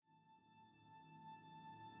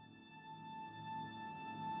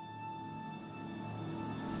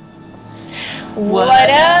What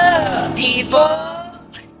up, people?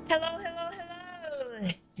 Hello.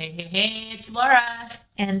 Hey, it's Laura.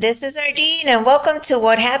 And this is Ardeen, and welcome to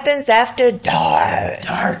What Happens After Dark.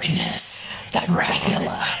 Darkness.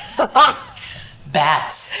 Dracula.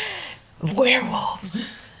 Bats.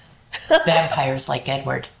 Werewolves. Vampires like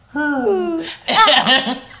Edward.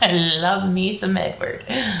 I love me some Edward.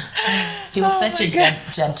 He was such a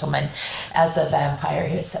gentleman. As a vampire,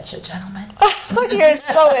 he was such a gentleman. You're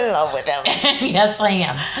so in love with him. Yes, I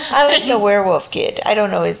am. I like the werewolf kid. I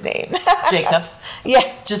don't know his name. Jacob. Yeah.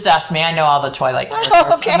 Just ask me. I know all the Twilight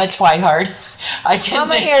characters. Okay. I'm a Twihard.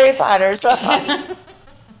 I'm a Harry Potter, so...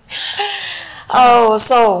 Oh,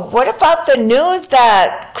 so what about the news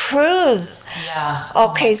that cruise? Yeah.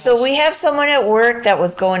 Okay, so we have someone at work that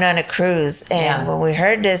was going on a cruise, and when we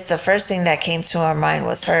heard this, the first thing that came to our mind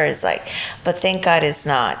was hers, but thank God it's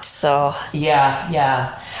not. So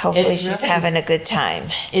yeah. Hopefully she's having a good time.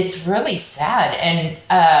 It's really sad, and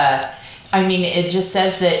it just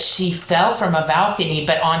says that she fell from a balcony,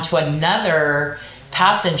 but onto another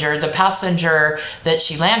passenger. The passenger that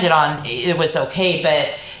she landed on, it was okay,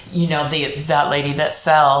 but that lady that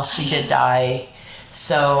fell, she did die.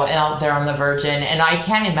 So out there on the Virgin, and I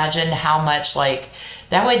can't imagine how much that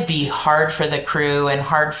would be hard for the crew and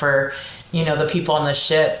hard for the people on the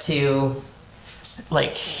ship to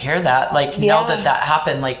hear that, know that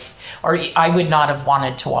happened, or I would not have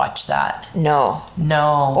wanted to watch that. No.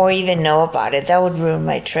 Or even know about it. That would ruin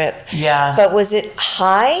my trip. Yeah. But was it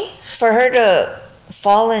high for her to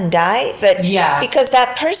fall and die? But yeah, because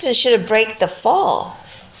that person should have braked the fall.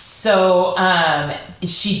 So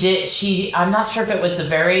she did. I'm not sure if it was a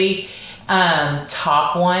very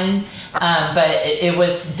top one, but it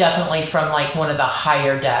was definitely from one of the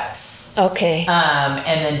higher decks. Okay.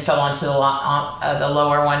 And then fell onto the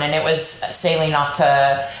lower one, and it was sailing off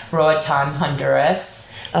to Roatan,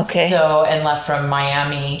 Honduras. Okay. So, and left from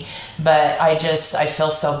Miami. But I feel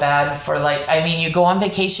so bad for you go on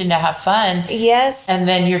vacation to have fun. Yes. And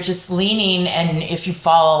then you're just leaning, and if you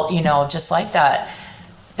fall, just like that.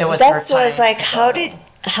 That's what I was like.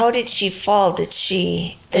 How did she fall?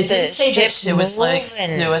 It didn't say that she was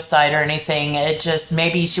suicide or anything. It just,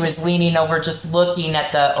 maybe she was leaning over, just looking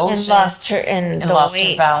at the ocean and lost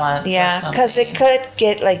her balance. Yeah, because it could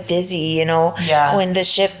get dizzy, Yeah. when the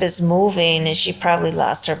ship is moving, and she probably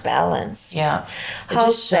lost her balance. Yeah, how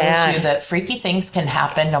just sad. Shows you that freaky things can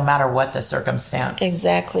happen no matter what the circumstance.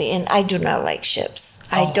 Exactly, and I do not like ships.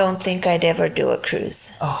 I don't think I'd ever do a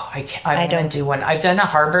cruise. Oh, I don't do one. I've done a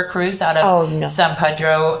harbor cruise out of San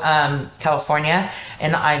Pedro, California,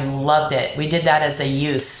 and I loved it. We did that as a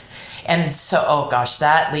youth. And so, oh gosh,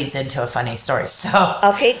 that leads into a funny story. So,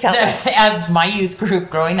 okay, tell us. At my youth group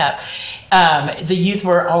growing up, the youth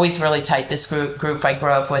were always really tight. This group I grew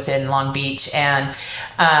up with in Long Beach, and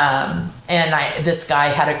this guy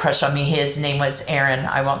had a crush on me. His name was Aaron.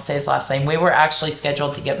 I won't say his last name. We were actually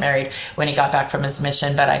scheduled to get married when he got back from his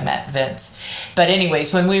mission, but I met Vince. But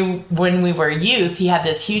anyways, when we were youth, he had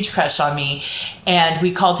this huge crush on me, and we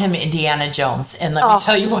called him Indiana Jones. And let me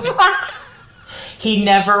tell you what. He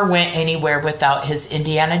never went anywhere without his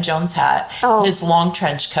Indiana Jones hat, his long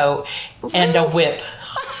trench coat, and a whip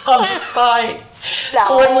on the side.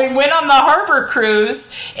 No. When we went on the harbor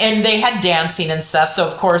cruise, and they had dancing and stuff, so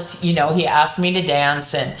of course, he asked me to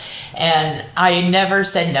dance, and I never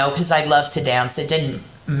said no because I love to dance. It didn't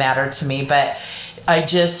matter to me, but I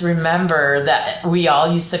just remember that we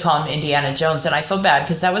all used to call him Indiana Jones, and I feel bad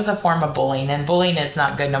because that was a form of bullying, and bullying is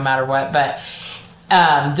not good no matter what, but...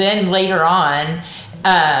 then later on,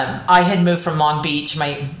 I had moved from Long Beach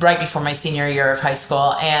right before my senior year of high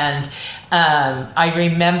school, and I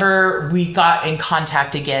remember we got in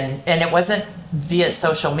contact again, and it wasn't via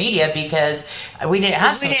social media because we didn't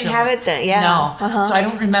have social media. We didn't have it then, yeah. No, so I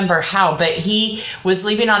don't remember how, but he was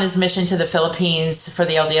leaving on his mission to the Philippines for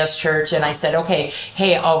the LDS Church, and I said, okay,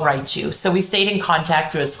 hey, I'll write you. So we stayed in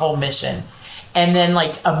contact through his whole mission, and then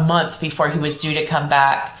a month before he was due to come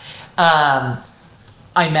back,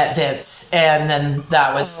 I met Vince, and then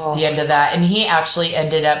that was the end of that. And he actually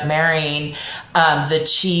ended up marrying the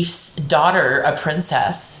chief's daughter, a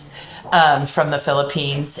princess from the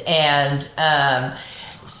Philippines. And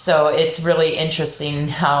so it's really interesting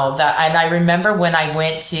how that... And I remember when I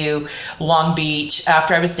went to Long Beach,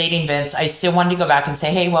 after I was dating Vince, I still wanted to go back and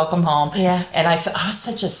say, hey, welcome home. Yeah. And I was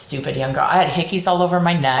such a stupid young girl. I had hickeys all over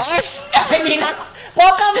my neck. Welcome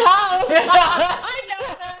home. I know.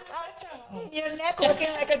 Your neck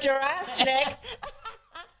looking like a giraffe's neck.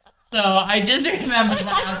 So I just remember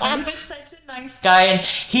that. He was such a nice guy. And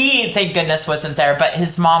he, thank goodness, wasn't there, but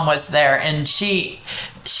his mom was there. And she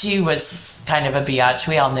was kind of a biatch.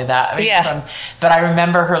 We all knew that. But I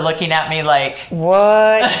remember her looking at me like,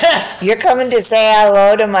 what? You're coming to say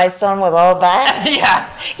hello to my son with all that? Yeah.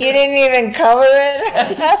 You didn't even cover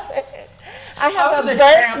it? I have a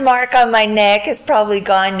birthmark on my neck. It's probably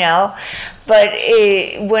gone now. But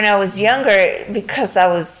when I was younger, because I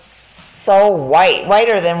was so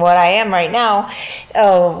whiter than what I am right now,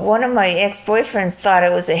 one of my ex-boyfriends thought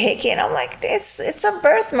it was a hickey. And I'm like, it's a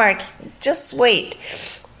birthmark. Just wait.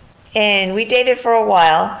 And we dated for a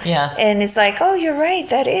while. Yeah. And it's like, oh, you're right.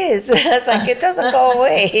 That is. It's like, it doesn't go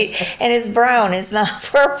away. And it's brown. It's not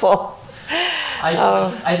purple.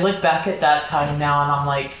 I look back at that time now and I'm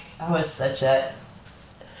like, I was such a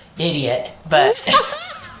idiot. But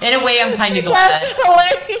in a way, I'm kind of glad. That's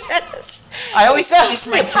hilarious. I always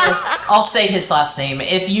tease my kids. I'll say his last name.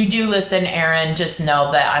 If you do listen, Aaron, just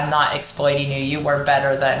know that I'm not exploiting you. You were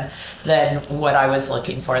better than what I was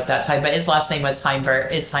looking for at that time. But his last name was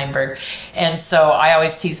Heimberg. And so I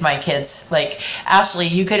always tease my kids, like, Ashley,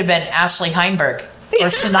 you could have been Ashley Heimberg or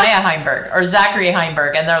Shania Heimberg or Zachary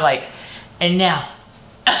Heimberg. And they're like, and now.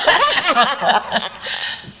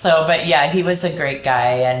 So, but yeah, he was a great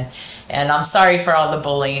guy. And I'm sorry for all the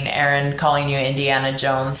bullying, Aaron, calling you Indiana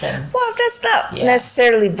Jones. Well, that's not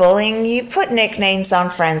necessarily bullying. You put nicknames on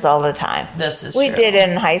friends all the time. This is true. We did it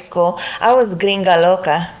in high school. I was Gringa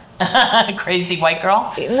Loca. Crazy white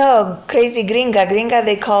girl? No, crazy gringa. Gringa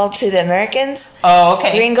they call to the Americans. Oh,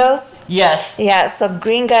 okay. Gringos? Yes. Yeah, so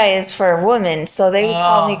gringa is for women. So they would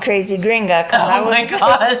call me crazy gringa. My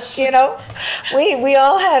gosh. You know, we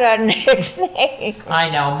all had our nicknames.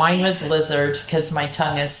 I know. Mine was lizard because my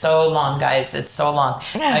tongue is so long, guys. It's so long.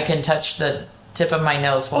 I can touch the tip of my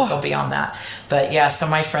nose. Won't go beyond that. But yeah, so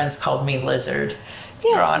my friends called me lizard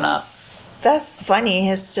growing up. That's funny.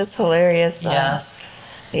 It's just hilarious. Yes.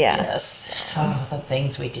 Yeah. Yes. Oh, the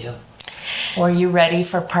things we do. Were you ready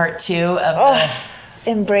for part 2 of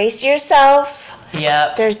Embrace yourself.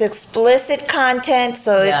 Yep. There's explicit content,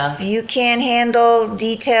 so if you can't handle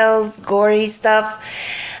details, gory stuff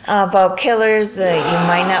about killers, you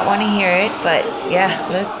might not want to hear it. But yeah,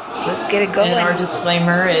 let's get it going. And our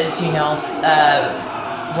disclaimer is,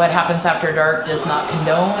 what happens after dark does not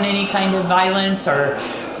condone any kind of violence or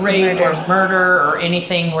rape or murder or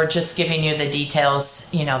anything. We're just giving you the details,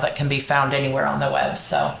 that can be found anywhere on the web.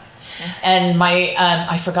 So, and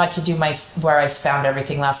I forgot to do where I found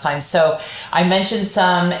everything last time. So I mentioned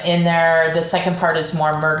some in there. The second part is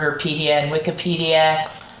more Murderpedia and Wikipedia.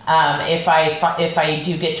 If I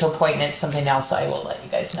do get to a point and it's something else, I will let you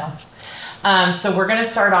guys know. So we're going to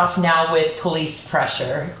start off now with police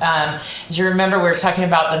pressure. As you remember, we were talking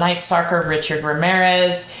about the Night Stalker, Richard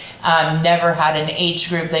Ramirez. Never had an age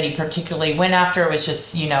group that he particularly went after. It was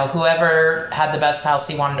just, whoever had the best house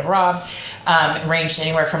he wanted to rob. Ranged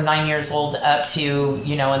anywhere from 9 years old up to,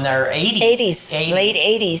 in their 80s. Late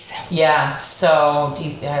 80s. Yeah, so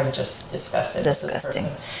I'm just disgusted. Disgusting.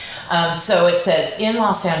 So it says, in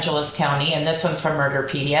Los Angeles County, and this one's from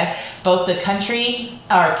Murderpedia, both the county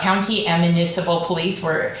and municipal police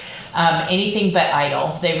were anything but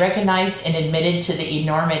idle. They recognized and admitted to the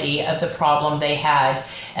enormity of the problem they had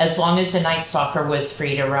as long as the Night Stalker was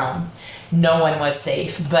free to roam. No one was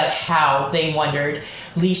safe, but how, they wondered,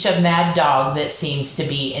 leash a mad dog that seems to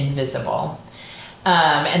be invisible.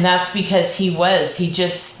 And that's because he was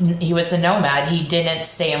a nomad. He didn't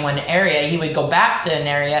stay in one area. He would go back to an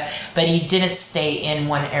area, but he didn't stay in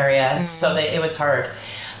one area. So that it was hard.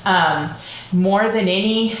 More than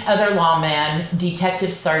any other lawman,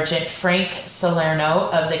 Detective Sergeant Frank Salerno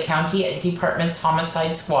of the County Department's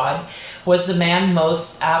Homicide Squad was the man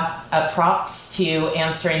most apt to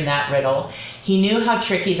answering that riddle. He knew how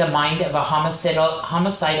tricky the mind of a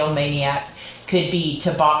homicidal maniac could be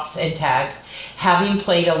to box and tag. Having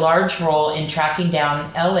played a large role in tracking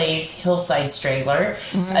down LA's Hillside Strangler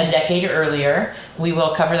a decade earlier, we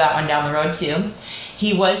will cover that one down the road too.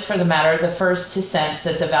 He was, for the matter, the first to sense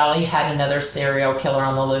that the valley had another serial killer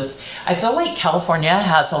on the loose. I feel like California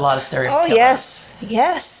has a lot of serial killers. Oh,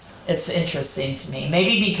 yes. It's interesting to me.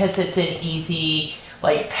 Maybe because it's an easy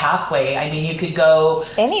pathway. I mean, you could go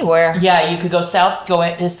anywhere. Yeah, you could go south,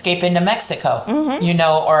 escape into Mexico,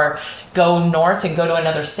 or go north and go to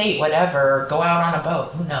another state, whatever, or go out on a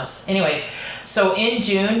boat. Who knows? Anyways, so in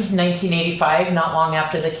June 1985, not long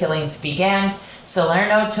after the killings began,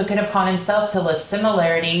 Salerno took it upon himself to list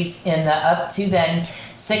similarities in the up to then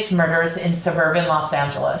 6 murders in suburban Los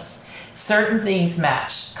Angeles. Certain things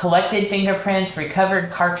matched. Collected fingerprints, recovered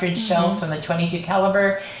cartridge shells from the .22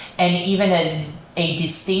 caliber, and even a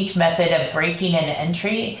distinct method of breaking and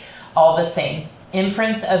entry all the same.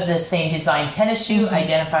 Imprints of the same design tennis shoe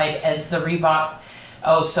identified as the Reebok.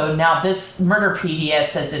 Oh, so now this Murderpedia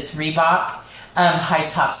says it's Reebok high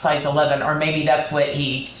top size 11, or maybe that's what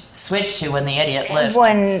he switched to when the idiot lived.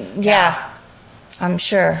 I'm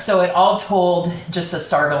sure. So it all told just a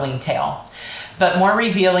startling tale. But more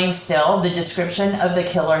revealing still, the description of the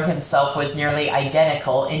killer himself was nearly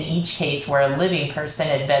identical in each case where a living person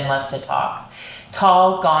had been left to talk.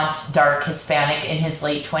 Tall, gaunt, dark, Hispanic in his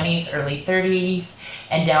late 20s, early 30s,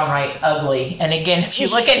 and downright ugly. And again, if you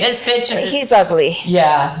look at his picture... He's ugly.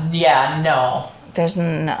 Yeah, no. There's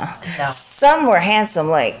no. Some were handsome,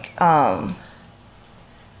 like the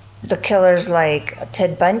killer's like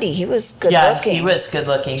Ted Bundy. He was good looking. He was good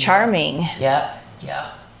looking. Charming. Yeah.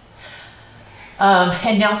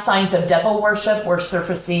 And now signs of devil worship were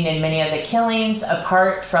surfacing in many of the killings.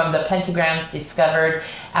 Apart from the pentagrams discovered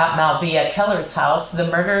at Malvia Keller's house, the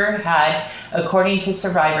murderer had, according to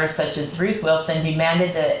survivors such as Ruth Wilson,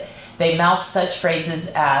 demanded that they mouth such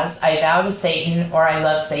phrases as, "I vow to Satan," or "I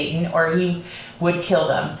love Satan," or he would kill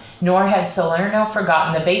them. Nor had Salerno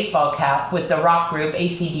forgotten the baseball cap with the rock group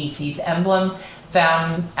AC/DC's emblem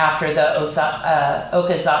found after the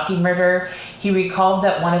Okazaki murder. He recalled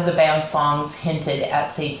that one of the band's songs hinted at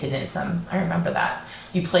Satanism. I remember that.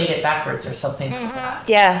 You played it backwards or something like that.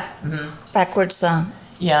 Yeah. Backwards song.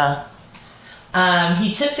 Yeah.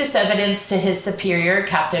 He took this evidence to his superior,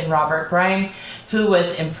 Captain Robert Grime, who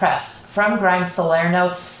was impressed. From Grime, Salerno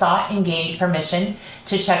sought and gained permission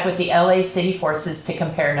to check with the LA City Forces to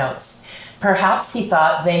compare notes. Perhaps he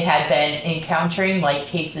thought they had been encountering like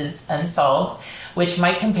cases unsolved, which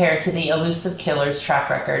might compare to the elusive killer's track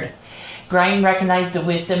record. Grime recognized the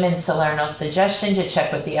wisdom in Salerno's suggestion to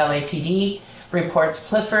check with the LAPD. Reports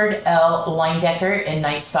Clifford L. Leindecker in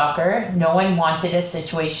Night Stalker. No one wanted a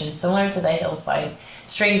situation similar to the Hillside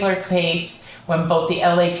Strangler case when both the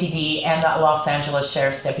LAPD and the Los Angeles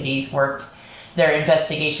Sheriff's deputies worked their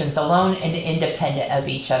investigations alone and independent of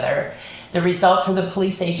each other. The result for the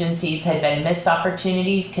police agencies had been missed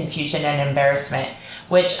opportunities, confusion, and embarrassment,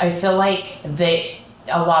 which I feel like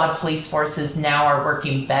a lot of police forces now are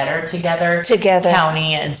working better together.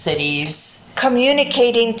 County and cities.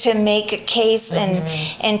 Communicating to make a case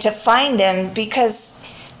and to find them, because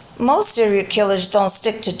most serial killers don't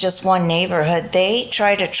stick to just one neighborhood. They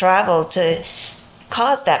try to travel to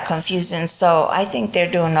cause that confusion. So I think they're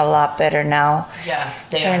doing a lot better now. Yeah,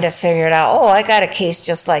 trying to figure it out. Oh, I got a case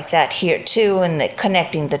just like that here too, and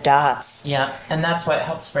connecting the dots. Yeah, and that's what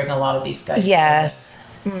helps bring a lot of these guys. Yes.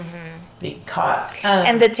 Be caught.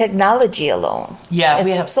 And the technology alone. Yeah,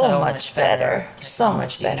 we have so much better. So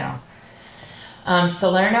much better.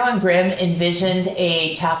 Salerno and Grimm envisioned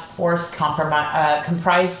a task force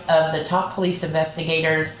comprised of the top police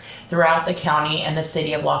investigators throughout the county and the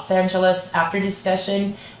city of Los Angeles. After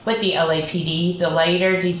discussion with the LAPD, the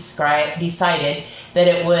latter decided that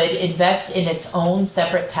it would invest in its own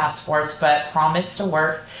separate task force, but promised to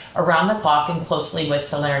work around the clock and closely with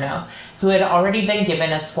Salerno, who had already been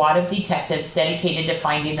given a squad of detectives dedicated to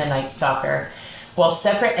finding the Night Stalker. While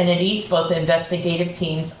separate entities, both investigative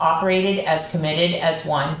teams operated as committed as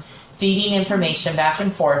one, feeding information back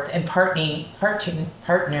and forth and partnering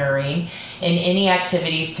in any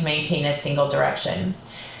activities to maintain a single direction.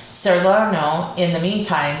 Salerno, in the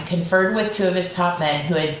meantime, conferred with two of his top men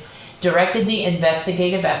who had directed the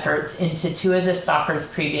investigative efforts into two of the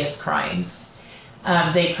stalker's previous crimes.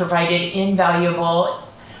 They provided invaluable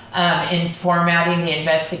in formatting the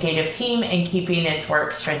investigative team and keeping its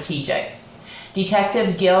work strategic.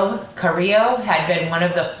 Detective Gil Carrillo had been one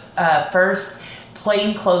of the first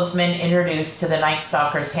plainclothesmen introduced to the Night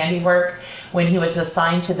Stalker's handiwork when he was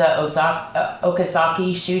assigned to the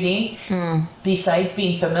Okazaki shooting. Besides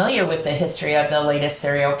being familiar with the history of the latest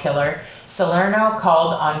serial killer, Salerno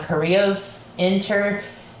called on Carrillo's intrinsic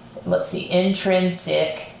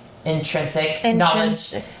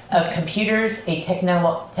knowledge of computers, a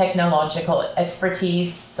technological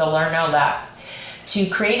expertise Salerno lacked, to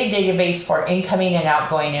create a database for incoming and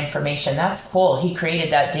outgoing information. That's cool. He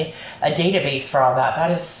created a database for all that.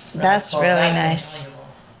 That's cool. Really nice.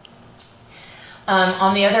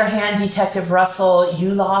 On the other hand, Detective Russell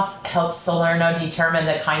Uloff helped Salerno determine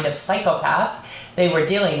the kind of psychopath they were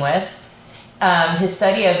dealing with. His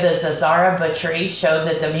study of the Zazzara butchery showed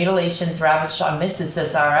that the mutilations ravished on Mrs.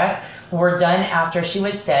 Zazzara were done after she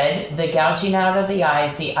was dead. The gouging out of the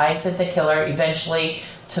eyes that the killer eventually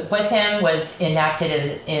took with him, was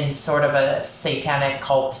enacted in sort of a satanic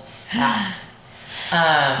cult act.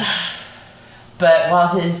 But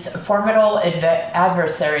while his formidable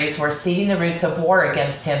adversaries were seeding the roots of war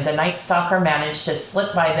against him, the Night Stalker managed to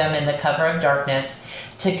slip by them in the cover of darkness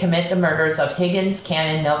to commit the murders of Higgins,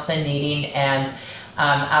 Cannon, Nelson, Needing, and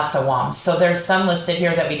Asawam. So there's some listed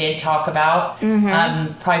here that we didn't talk about,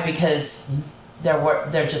 probably because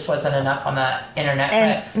there just wasn't enough on the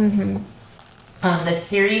internet. The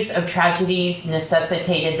series of tragedies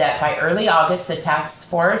necessitated that by early August, the task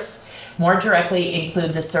force more directly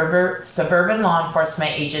include the suburban law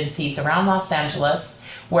enforcement agencies around Los Angeles,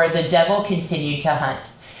 where the devil continued to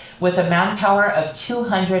hunt. With a manpower of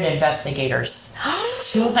 200 investigators.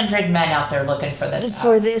 200 men out there looking for this.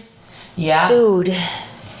 For this yeah. dude.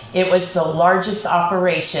 It was the largest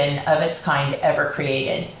operation of its kind ever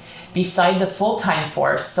created. Beside the full-time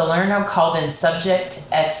force, Salerno called in subject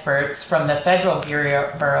experts from the Federal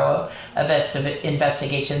Bureau of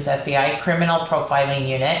Investigations, FBI, Criminal Profiling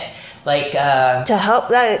Unit, like... to help,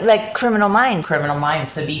 like Criminal Minds. Criminal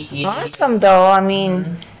Minds, the BC. Awesome, though. I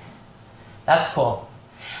mean... That's cool.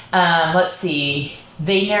 Let's see.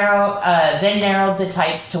 They then narrowed the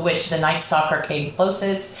types to which the Night Stalker came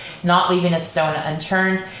closest, not leaving a stone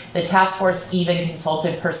unturned. The task force even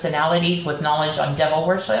consulted personalities with knowledge on devil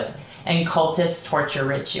worship and cultist torture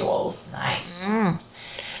rituals. Nice.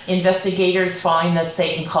 Investigators following the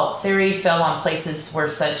Satan cult theory fell on places where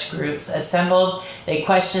such groups assembled. They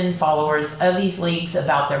questioned followers of these leagues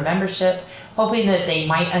about their membership, hoping that they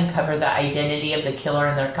might uncover the identity of the killer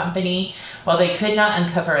in their company. While they could not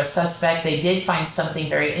uncover a suspect, they did find something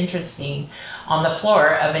very interesting on the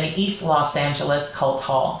floor of an East Los Angeles cult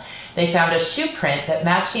hall. They found a shoe print that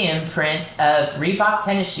matched the imprint of Reebok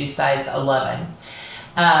tennis shoe size 11,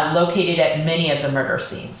 located at many of the murder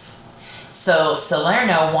scenes. So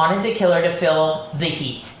Salerno wanted the killer to feel the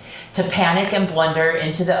heat, to panic and blunder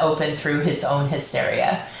into the open through his own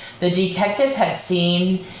hysteria. The detective had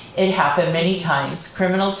seen it happen many times.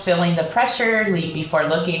 Criminals feeling the pressure, leap before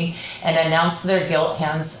looking, and announce their guilt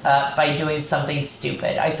hands up by doing something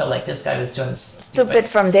stupid. I feel like this guy was doing stupid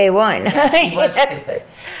from day one. Yeah, he was stupid.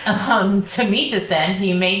 To meet this end,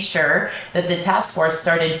 he made sure that the task force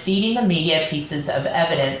started feeding the media pieces of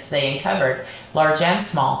evidence they uncovered, large and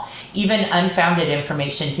small, even unfounded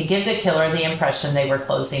information, to give the killer the impression they were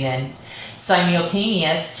closing in.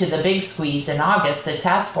 Simultaneous to the big squeeze in August, the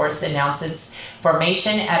task force announced its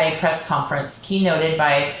formation at a press conference, keynoted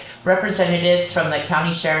by representatives from the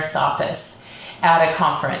county sheriff's office at a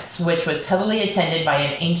conference, which was heavily attended by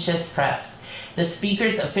an anxious press. The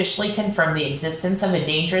speakers officially confirmed the existence of a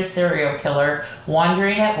dangerous serial killer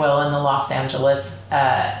wandering at will in the Los Angeles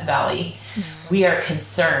Valley. We are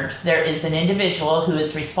concerned there is an individual who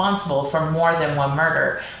is responsible for more than one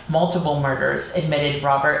murder, multiple murders, admitted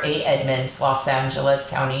Robert A. Edmonds, Los Angeles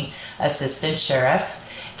County Assistant Sheriff.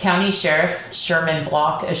 County Sheriff Sherman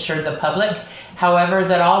Block assured the public, however,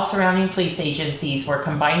 that all surrounding police agencies were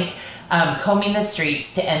combing the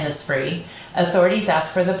streets to end the spree. Authorities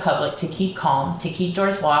asked for the public to keep calm, to keep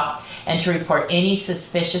doors locked, and to report any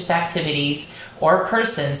suspicious activities or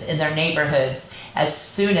persons in their neighborhoods as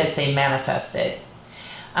soon as they manifested.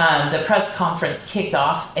 The press conference kicked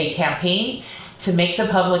off a campaign to make the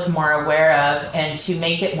public more aware of and to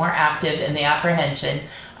make it more active in the apprehension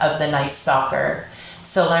of the Night Stalker.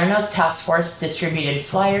 Salerno's task force distributed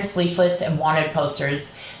flyers, leaflets, and wanted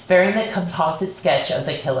posters bearing the composite sketch of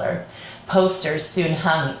the killer. Posters soon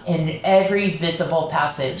hung in every visible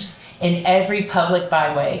passage, in every public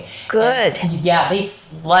byway. Good. And, they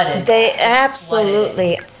flooded. They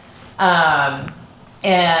absolutely.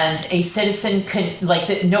 And a citizen could,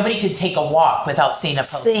 nobody could take a walk without seeing a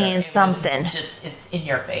poster. Seeing something. It's in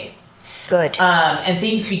your face. Good. And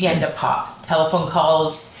things began to pop. Telephone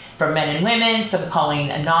calls from men and women, some calling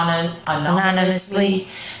anonymously.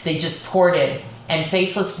 They just poured in. And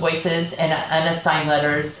faceless voices and unassigned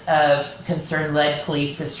letters of concern led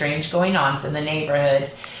police to strange going-ons in the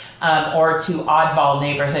neighborhood, or to oddball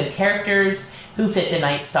neighborhood characters who fit the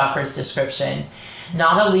Night Stalker's description.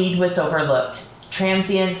 Not a lead was overlooked.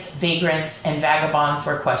 Transients, vagrants, and vagabonds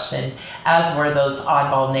were questioned, as were those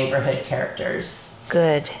oddball neighborhood characters.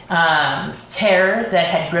 Good. Terror that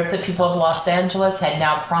had gripped the people of Los Angeles had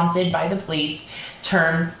now prompted by the police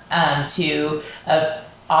turned to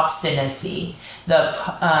obstinacy. The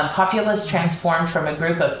populace transformed from a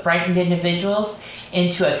group of frightened individuals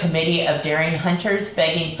into a committee of daring hunters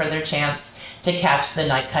begging for their chance to catch the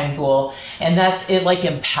nighttime ghoul. And it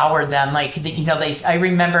empowered them. I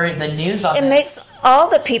remember the news on it this. Makes all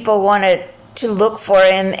the people want to look for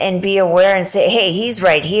him and be aware and say, hey, he's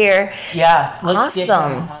right here. Yeah. Let's awesome.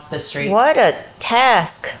 Get him off the street. What a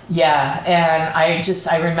task. Yeah. And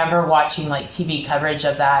I remember watching TV coverage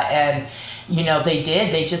of that, and they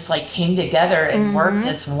did. They just like came together and worked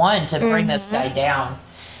as one to bring this guy down.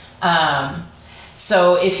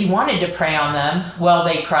 So if he wanted to prey on them, well,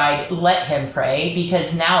 they cried, let him pray,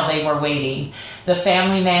 because now they were waiting. The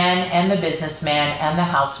family man and the businessman and the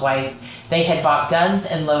housewife, they had bought guns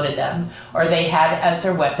and loaded them, or they had as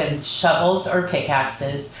their weapons shovels or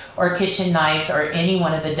pickaxes or kitchen knives or any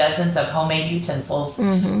one of the dozens of homemade utensils,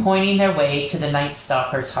 pointing their way to the Night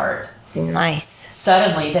Stalker's heart. Nice.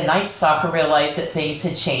 Suddenly, the Night Stalker realized that things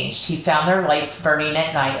had changed. He found their lights burning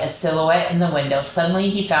at night, a silhouette in the window. Suddenly,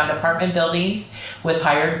 he found apartment buildings with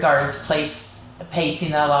hired guards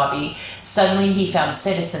pacing the lobby. Suddenly, he found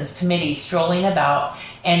citizens' committees strolling about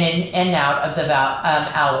and in and out of the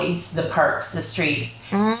alleys, the parks, the streets.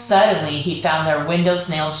 Suddenly, he found their windows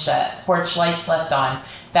nailed shut, porch lights left on,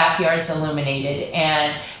 backyards illuminated,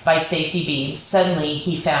 and by safety beams. Suddenly,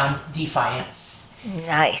 he found defiance.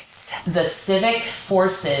 Nice. The civic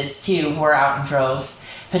forces, too, were out in droves.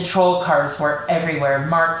 Patrol cars were everywhere,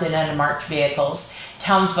 marked and unmarked vehicles.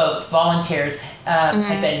 Townsfolk, volunteers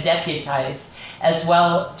had been deputized as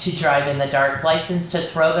well to drive in the dark, licensed to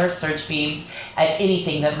throw their search beams at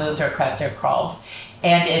anything that moved or crept or crawled.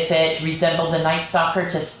 And if it resembled the Night Stalker,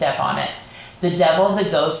 to step on it. The devil, the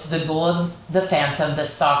ghost, the ghoul, the phantom, the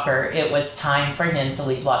stalker, it was time for him to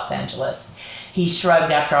leave Los Angeles. He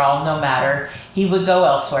shrugged. After all, no matter. He would go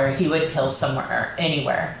elsewhere. He would kill somewhere,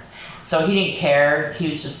 anywhere. So he didn't care. He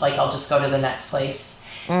was just like, I'll just go to the next place.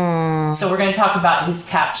 So we're going to talk about his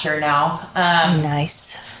capture now.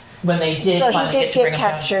 Nice. When they did So he did get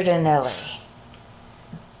captured in L.A.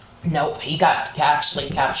 Nope, he got actually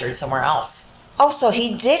captured somewhere else. Oh, so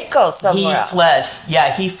he did go somewhere else. He fled.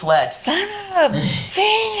 Yeah, he fled. Son of a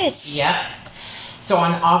bitch. Yeah. So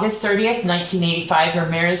on August 30th, 1985,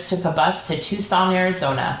 Ramirez took a bus to Tucson,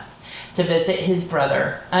 Arizona to visit his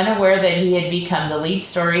brother, unaware that he had become the lead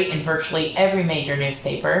story in virtually every major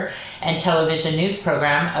newspaper and television news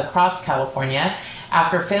program across California.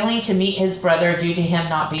 After failing to meet his brother due to him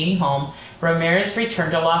not being home, Ramirez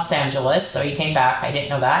returned to Los Angeles, so he came back, I didn't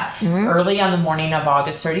know that, early on the morning of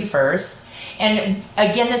August 31st. And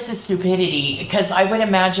again, this is stupidity, because I would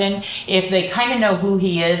imagine if they kind of know who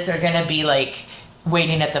he is, they're going to be like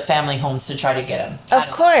waiting at the family homes to try to get him.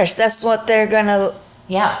 Of course, that's what they're going to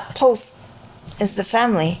post, is the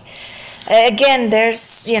family. Again,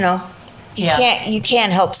 there's, you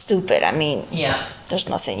can't help stupid. I mean, there's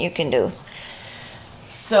nothing you can do.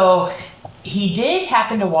 So he did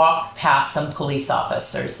happen to walk past some police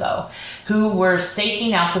officers, though, who were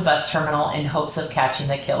staking out the bus terminal in hopes of catching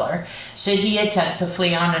the killer, should he attempt to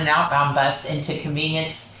flee on an outbound bus into a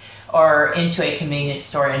convenience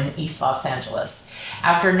store in East Los Angeles.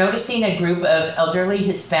 After noticing a group of elderly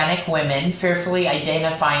Hispanic women fearfully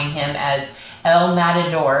identifying him as El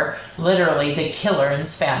Matador, literally the killer in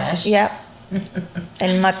Spanish. Yep.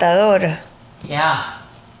 El Matador. Yeah.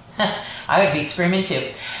 I would be screaming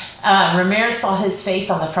too. Ramirez saw his face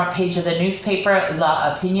on the front page of the newspaper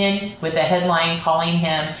La Opinion with a headline calling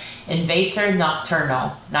him Invasor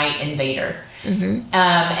Nocturno, Night Invader,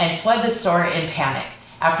 and fled the store in panic.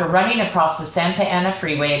 After running across the Santa Ana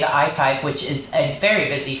freeway, the I-5, which is a very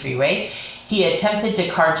busy freeway, he attempted to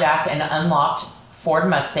carjack an unlocked Ford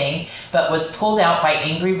Mustang, but was pulled out by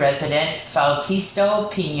angry resident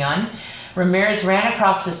Fautisto Pinon. Ramirez ran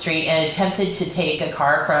across the street and attempted to take the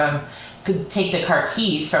car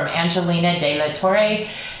keys from Angelina de la Torre.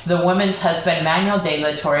 The woman's husband, Manuel de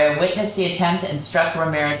la Torre, witnessed the attempt and struck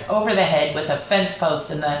Ramirez over the head with a fence post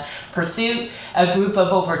in the pursuit. A group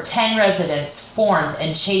of over 10 residents formed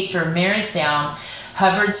and chased Ramirez down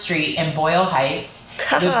Hubbard Street in Boyle Heights.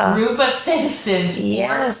 The group of citizens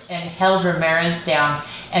worked and held Ramirez down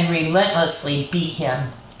and relentlessly beat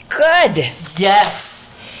him. Good. Yes.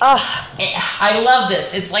 I love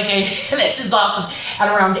this. It's like this is awesome. At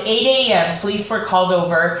around 8 a.m., police were called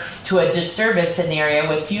over to a disturbance in the area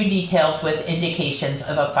with few details with indications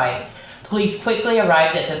of a fight. Police quickly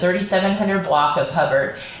arrived at the 3700 block of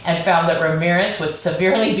Hubbard and found that Ramirez was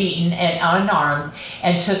severely beaten and unarmed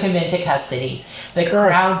and took him into custody. The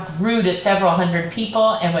crowd grew to several hundred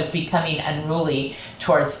people and was becoming unruly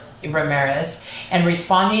towards Ramirez. And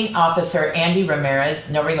responding officer Andy Ramirez,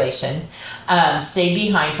 no relation, stayed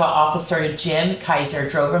behind while Officer Jim Kaiser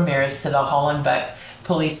drove Ramirez to the Hollenbeck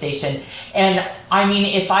police station. And I mean,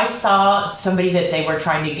 if I saw somebody that they were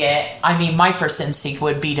trying to get, I mean, my first instinct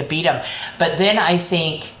would be to beat him. But then I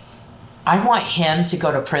think, I want him to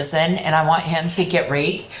go to prison, and I want him to get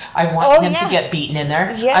raped. I want him to get beaten in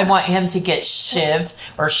there. Yeah. I want him to get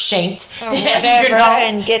shivved or shanked. Or whatever,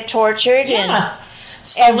 and get tortured. Yeah.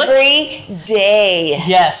 So every day.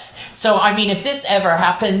 Yes. So, I mean, if this ever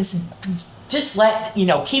happens, just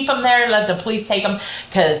keep them there, let the police take them,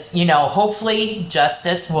 because, hopefully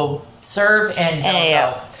justice will serve and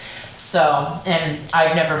he'll go. So, and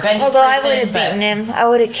I've never been to Although prison, I would have beaten him. I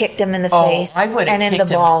would have kicked him in the face and in the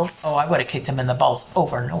balls. I would have kicked him in the balls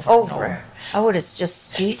over and over and over. I would have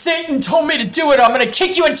just squeezed. Satan told me to do it. I'm going to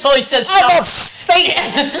kick you until he says stop. I love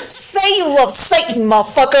Satan. Say you love Satan,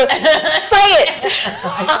 motherfucker. Say it.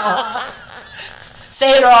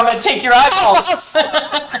 Say it or I'm going to take your eyeballs.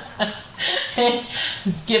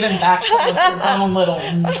 Give him back to his own little...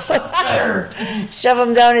 Shove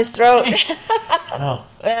him down his throat. Oh.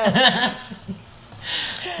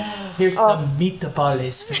 Here's some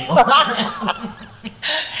meatballs for you.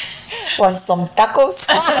 Want some tacos?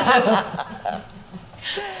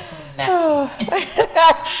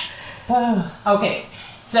 Okay,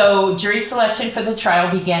 so jury selection for the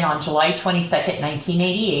trial began on July 22nd,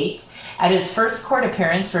 1988. At his first court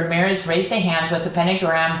appearance, Ramirez raised a hand with a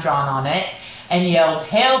pentagram drawn on it and yelled,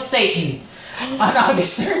 "Hail Satan!" On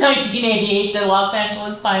August 3rd, 1988, the Los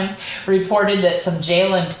Angeles Times reported that some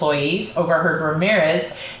jail employees overheard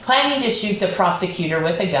Ramirez planning to shoot the prosecutor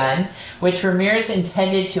with a gun, which Ramirez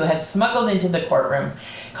intended to have smuggled into the courtroom.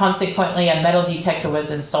 Consequently, a metal detector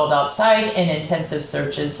was installed outside and intensive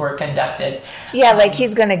searches were conducted. Yeah, like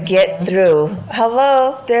he's going to get through.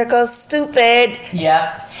 Hello, there goes stupid.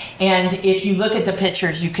 Yep. And if you look at the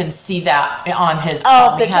pictures, you can see that on his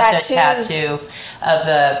palm. The he has a tattoo of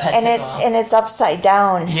the pentacle. And it's upside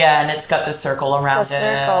down. Yeah, and it's got the circle around it.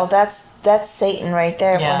 The circle, that's Satan right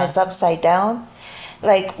there when it's upside down.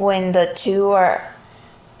 Like when the two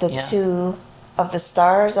of the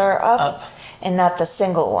stars are up and not the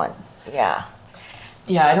single one. Yeah.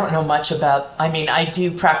 Yeah, I don't know much about, I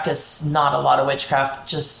do practice not a lot of witchcraft,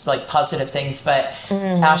 just like positive things, but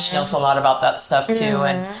Ash knows a lot about that stuff too.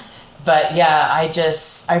 But yeah,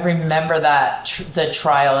 I remember that the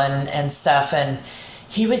trial and stuff, and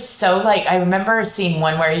he was so I remember seeing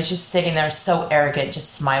one where he's just sitting there so arrogant,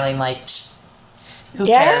 just smiling like, who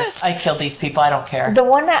cares? I killed these people, I don't care. The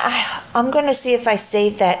one that I'm going to see if I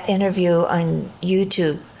save that interview on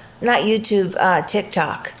YouTube, not YouTube,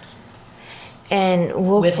 TikTok. And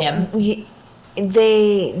with him,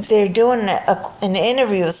 they're doing an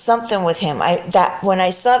interview, something with him. When I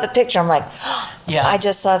saw the picture, I'm like, yeah, I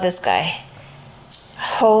just saw this guy.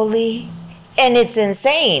 Holy, and it's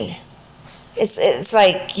insane. It's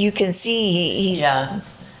like you can see he's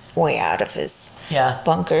way out of his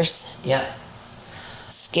bunkers. Yeah,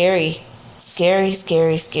 scary.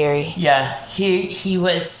 Yeah, he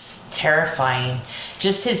was terrifying.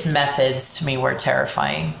 Just his methods to me were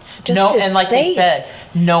terrifying. And like they said,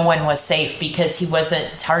 no one was safe because he wasn't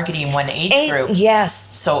targeting one age group. Yes.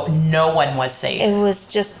 So no one was safe. It was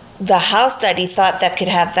just the house that he thought that could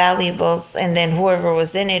have valuables, and then whoever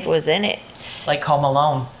was in it was in it. Like Home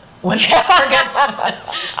Alone. When they target,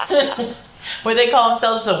 what they call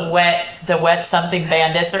themselves, the wet something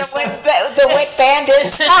bandits or something. The wet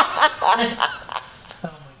bandits.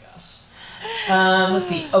 Let's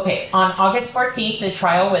see. Okay, on August 14th, the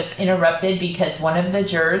trial was interrupted because one of the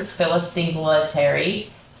jurors, Phyllis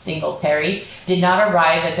Singletary, did not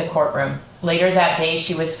arrive at the courtroom. Later that day,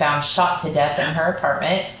 she was found shot to death in her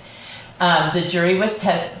apartment. The jury was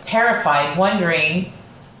terrified, wondering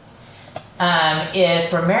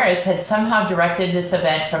if Ramirez had somehow directed this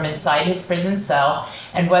event from inside his prison cell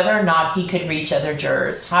and whether or not he could reach other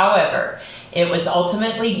jurors. However, it was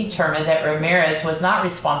ultimately determined that Ramirez was not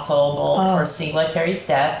responsible for Singletary's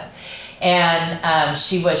death, and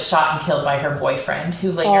she was shot and killed by her boyfriend,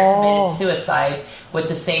 who later committed suicide with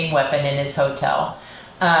the same weapon in his hotel.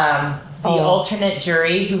 The alternate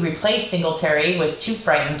jury who replaced Singletary was too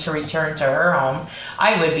frightened to return to her home.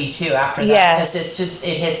 I would be too after that, because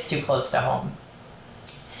it hits too close to home.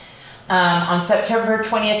 On September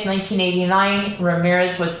 20th, 1989,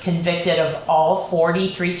 Ramirez was convicted of all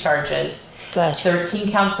 43 charges. Good.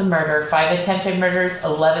 13 counts of murder, 5 attempted murders,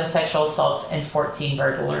 11 sexual assaults, and 14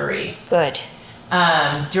 burglaries. Good.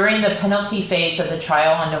 During the penalty phase of the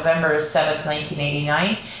trial on November 7th,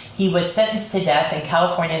 1989, he was sentenced to death in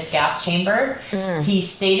California's gas chamber. He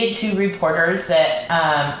stated to reporters that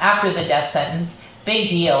after the death sentence, big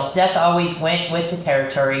deal, death always went with the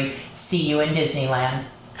territory. See you in Disneyland.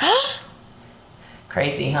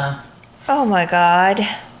 Crazy, huh? Oh my God.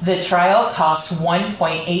 The trial cost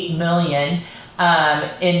 $1.8 million.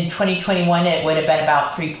 In 2021, it would have been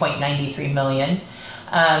about $3.93 million,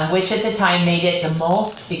 which at the time made it the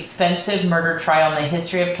most expensive murder trial in the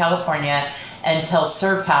history of California until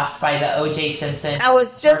surpassed by the O.J. Simpson. I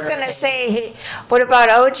was just going to say, what about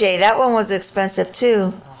O.J.? That one was expensive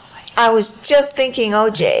too. I was just thinking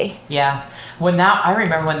O.J. Yeah. I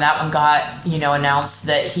remember when that one got, announced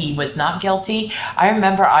that he was not guilty. I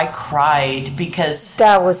remember I cried because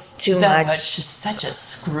that was too much. That was just such a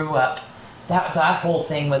screw up. That whole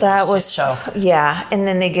thing was a shit show. Yeah, and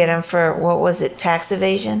then they get him for, what was it, tax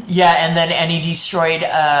evasion? Yeah, and he destroyed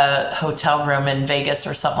a hotel room in Vegas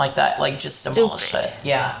or something like that, like just demolished it.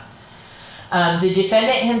 Yeah. The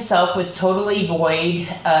defendant himself was totally void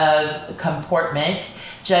of comportment.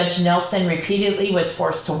 Judge Nelson repeatedly was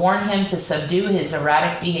forced to warn him to subdue his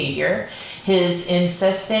erratic behavior, his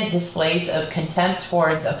incessant displays of contempt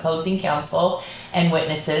towards opposing counsel and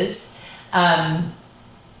witnesses.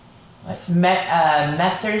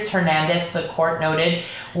 Messrs. Hernandez, the court noted,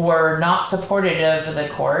 were not supportive of the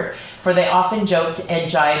court, for they often joked and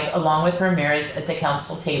jibed along with Ramirez at the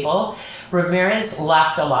counsel table. Ramirez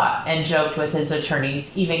laughed a lot and joked with his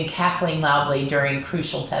attorneys, even cackling loudly during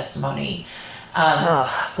crucial testimony,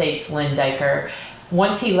 states Lynn Diker.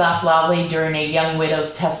 Once he laughed loudly during a young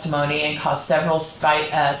widow's testimony and caused several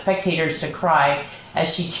spectators to cry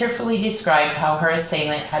as she tearfully described how her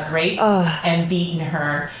assailant had raped and beaten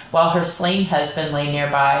her while her slain husband lay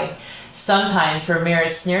nearby. Sometimes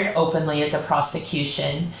Ramirez sneered openly at the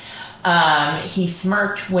prosecution. He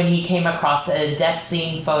smirked when he came across a death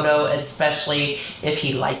scene photo, especially if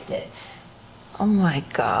he liked it. Oh my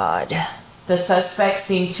God. The suspect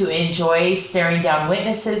seemed to enjoy staring down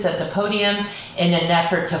witnesses at the podium in an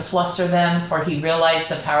effort to fluster them, for he realized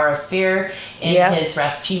the power of fear in his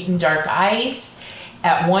Rasputin dark eyes.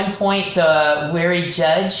 At one point, the wary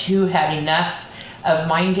judge, who had enough of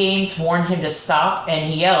mind games, warned him to stop,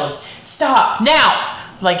 and he yelled, "Stop now!"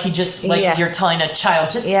 Like you're telling a child,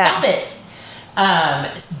 just stop it.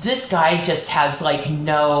 This guy just has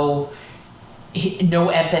no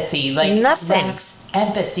empathy. Like nothing. Lacks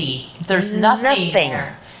empathy. There's nothing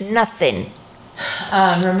there. Nothing.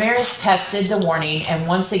 Ramirez tested the warning and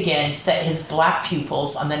once again set his black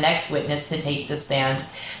pupils on the next witness to take the stand.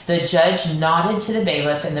 The judge nodded to the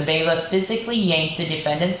bailiff, and the bailiff physically yanked the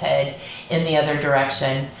defendant's head in the other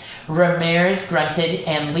direction. Ramirez grunted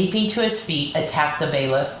and, leaping to his feet, attacked the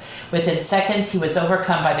bailiff. Within seconds, he was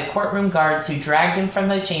overcome by the courtroom guards, who dragged him from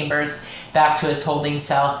the chambers back to his holding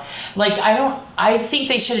cell. I think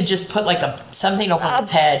they should have just put something over his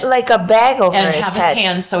head. Like a bag over his head. And have his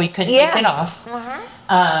hands so he couldn't take it off.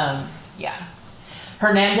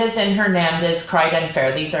 Hernandez and Hernandez cried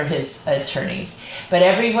unfair. These are his attorneys. But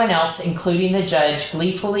everyone else, including the judge,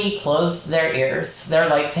 gleefully closed their ears. They're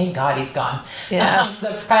like, thank God he's gone.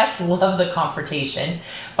 Yes. The press loved the confrontation.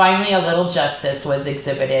 Finally, a little justice was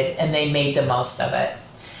exhibited, and they made the most of it.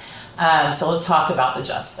 So let's talk about the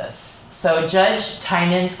justice. So Judge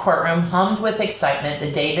Tynan's courtroom hummed with excitement the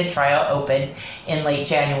day the trial opened in late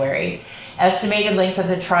January. Estimated length of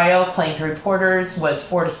the trial, claimed reporters, was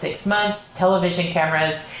 4 to 6 months. Television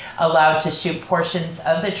cameras allowed to shoot portions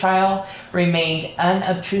of the trial remained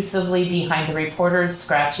unobtrusively behind the reporters,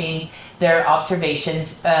 scratching their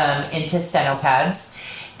observations into steno pads.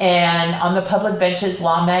 And on the public benches,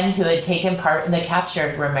 lawmen who had taken part in the capture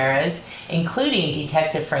of Ramirez, including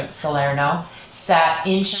Detective Frank Salerno, sat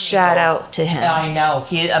intermingled. Shout out to him. I know.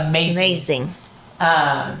 He amazing.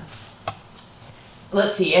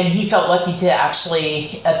 Let's see, and he felt lucky to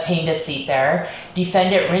actually obtain a seat there.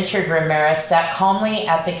 Defendant Richard Ramirez sat calmly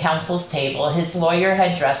at the counsel's table. His lawyer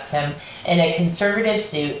had dressed him in a conservative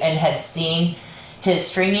suit and had seen his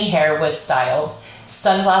stringy hair was styled.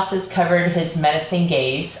 Sunglasses covered his menacing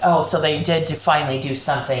gaze. Oh, so they did finally do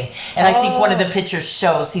something. And I think one of the pictures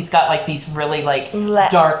shows he's got these really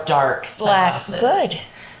dark sunglasses. Black, good.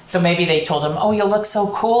 So maybe they told him, "Oh, you look so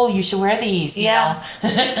cool. You should wear these." You know?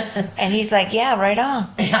 And he's like, "Yeah, right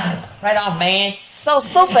on." Yeah, right on, man. So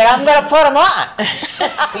stupid. I'm gonna put them on.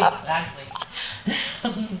 Exactly.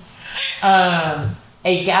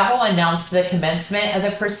 A gavel announced the commencement of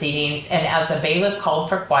the proceedings, and as a bailiff called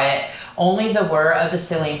for quiet, only the whir of the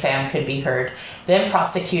ceiling fan could be heard. Then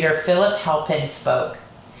prosecutor Philip Halpin spoke.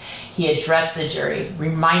 He addressed the jury,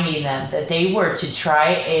 reminding them that they were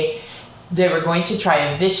going to try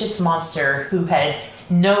a vicious monster who had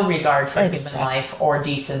no regard for human life or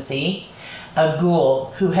decency, a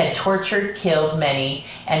ghoul who had tortured, killed many,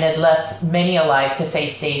 and had left many alive to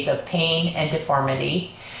face days of pain and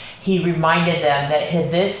deformity. He reminded them that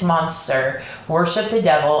this monster worshipped the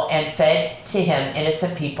devil and fed to him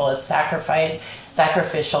innocent people as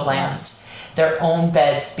sacrificial lambs, their own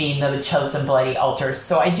beds being the chosen bloody altars.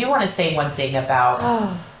 So I do want to say one thing about...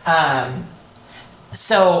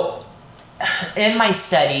 So in my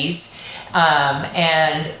studies,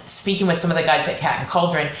 and speaking with some of the guys at Cat and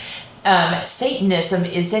Cauldron, Satanism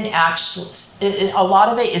isn't actually, a lot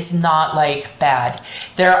of it is not like bad.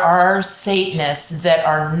 There are Satanists that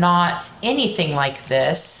are not anything like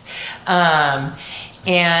this. And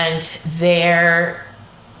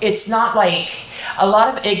it's not like, a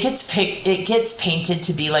lot of it gets painted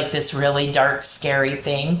to be like this really dark, scary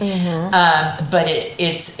thing. But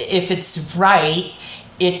if it's right,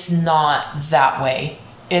 it's not that way.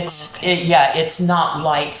 It's not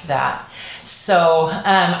like that. So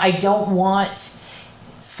I don't want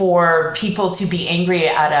for people to be angry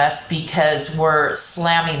at us because we're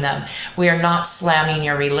slamming them. We are not slamming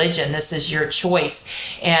your religion. This is your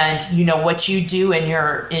choice. And, what you do in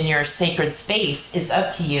your sacred space is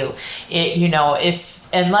up to you.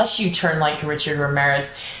 Unless you turn like Richard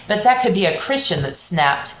Ramirez, but that could be a Christian that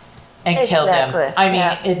snapped and killed him. I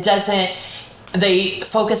mean, it doesn't, they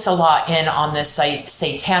focus a lot in on this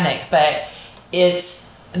satanic, but it's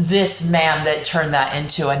this man that turned that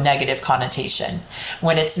into a negative connotation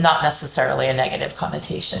when it's not necessarily a negative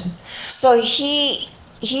connotation. So he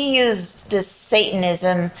used this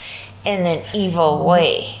Satanism in an evil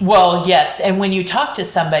way. Well, yes. And when you talk to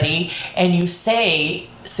somebody and you say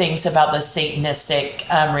things about the satanistic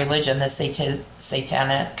religion, the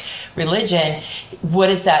satanic religion, what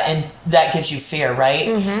is that? And that gives you fear, right?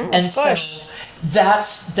 And of course. So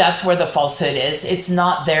that's where the falsehood is. It's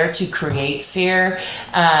not there to create fear.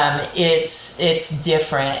 It's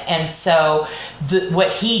different. And so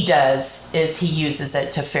what he does is he uses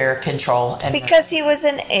it to fear, control, and because he was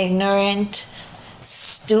an ignorant,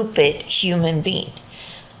 stupid human being.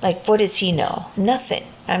 Like, what does he know? Nothing.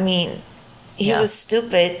 I mean, he was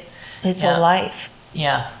stupid his whole life.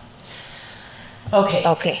 Yeah.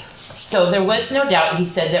 Okay. So there was no doubt, he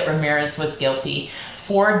said, that Ramirez was guilty.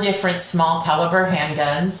 4 different small caliber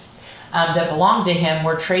handguns that belonged to him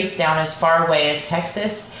were traced down as far away as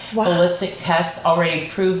Texas. Wow. Ballistic tests already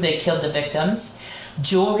proved they killed the victims.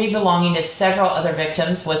 Jewelry belonging to several other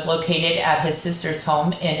victims was located at his sister's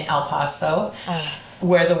home in El Paso,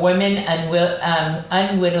 where the women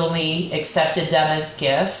unwittingly accepted them as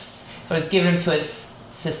gifts. So it was given to his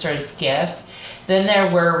sister as gift. Then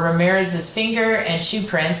there were Ramirez's finger and shoe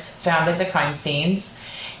prints found at the crime scenes.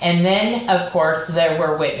 And then, of course, there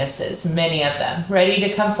were witnesses, many of them, ready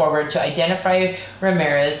to come forward to identify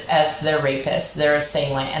Ramirez as their rapist, their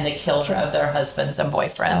assailant, and the killer of their husbands and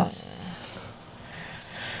boyfriends.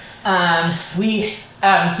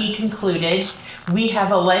 He concluded, "We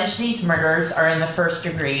have alleged these murders are in the first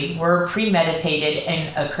degree, were premeditated,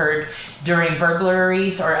 and occurred during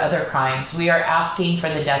burglaries or other crimes. We are asking for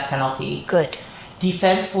the death penalty." Good.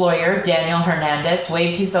 Defense lawyer Daniel Hernandez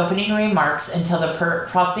waived his opening remarks until the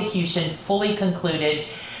prosecution fully concluded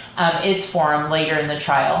its forum later in the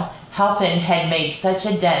trial. Halpin had made such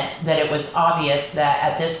a dent that it was obvious that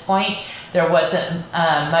at this point there wasn't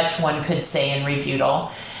much one could say in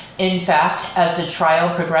rebuttal. In fact, as the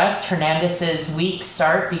trial progressed, Hernandez's weak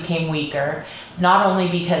start became weaker, not only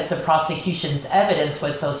because the prosecution's evidence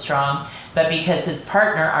was so strong, but because his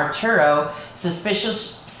partner, Arturo,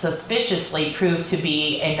 suspiciously proved to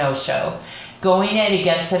be a no-show. Going it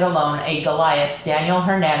against it alone, a Goliath, Daniel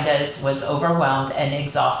Hernandez was overwhelmed and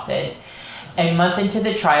exhausted. A month into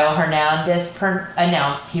the trial, Hernandez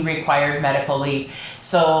announced he required medical leave.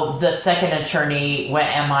 So the second attorney went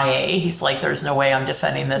MIA. He's like, there's no way I'm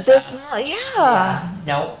defending this.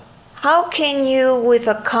 Nope. How can you, with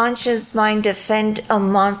a conscious mind, defend a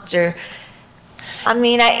monster? I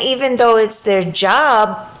mean, even though it's their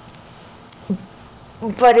job,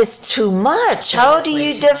 but it's too much. How do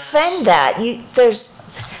you defend that?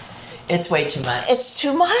 It's way too much. It's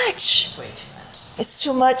too much. It's way too much. It's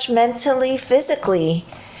too much mentally, physically.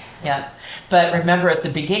 Yeah. But remember at the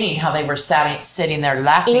beginning how they were sitting there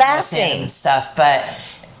laughing with him and stuff. But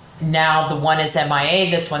now the one is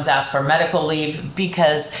MIA, this one's asked for medical leave,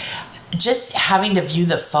 because just having to view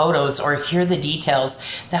the photos or hear the details,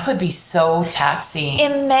 that would be so taxing.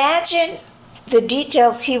 Imagine the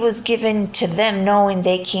details he was given to them knowing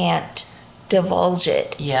they can't divulge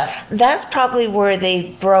it. Yeah. That's probably where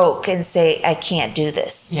they broke and say, I can't do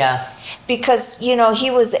this. Yeah. Because,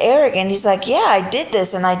 he was arrogant. He's like, yeah, I did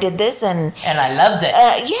this and I did this and I loved it.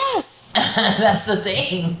 Yes. That's the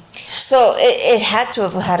thing. So it had to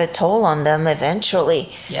have had a toll on them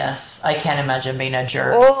eventually. Yes. I can't imagine being a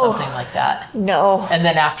juror or something like that. No. And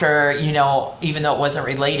then after, even though it wasn't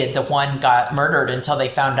related, the one got murdered until they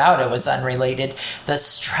found out it was unrelated. The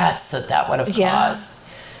stress that would have caused.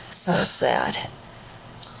 So sad.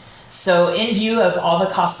 So in view of all the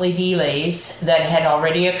costly delays that had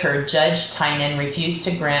already occurred, Judge Tynan refused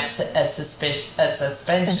to grant a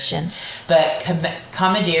suspension, but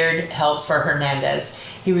commandeered help for Hernandez.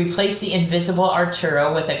 He replaced the invisible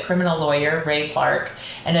Arturo with a criminal lawyer, Ray Clark,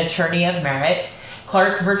 an attorney of merit.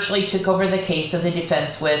 Clark virtually took over the case of the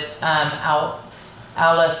defense with Alacrity.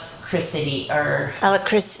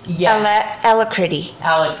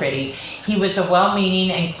 He was a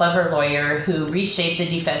well-meaning and clever lawyer who reshaped the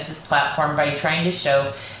defense's platform by trying to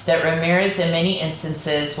show that Ramirez in many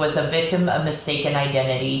instances was a victim of mistaken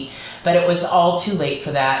identity. But it was all too late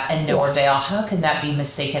for that and no avail. How can that be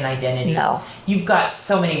mistaken identity? No. You've got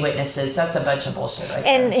so many witnesses. That's a bunch of bullshit right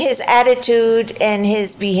there. And his attitude and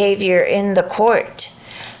his behavior in the court,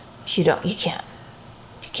 you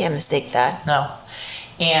can't mistake that. No.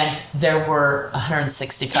 And there were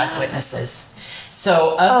 165 witnesses.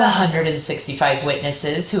 So of the 165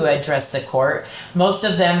 witnesses who addressed the court, most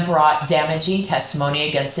of them brought damaging testimony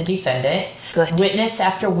against the defendant. Good. Witness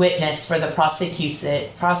after witness for the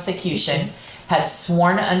prosecution had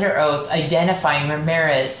sworn under oath identifying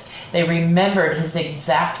Ramirez. They remembered his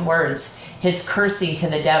exact words, his cursing to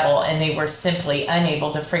the devil, and they were simply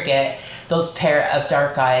unable to forget those pair of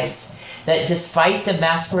dark eyes that, despite the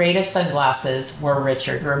masquerade of sunglasses, were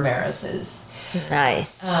Richard Ramirez's.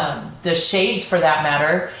 Nice. The shades, for that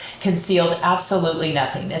matter, concealed absolutely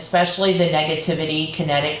nothing, especially the negativity,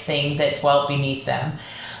 kinetic thing that dwelt beneath them.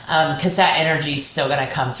 Because that energy is still going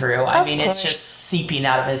to come through. I mean, it's just seeping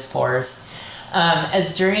out of his pores.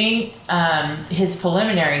 As during his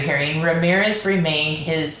preliminary hearing, Ramirez remained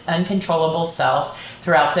his uncontrollable self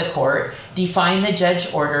throughout the court, defying the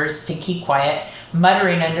judge's orders to keep quiet,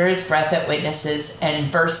 muttering under his breath at witnesses,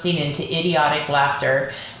 and bursting into idiotic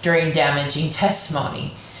laughter during damaging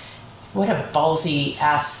testimony. What a ballsy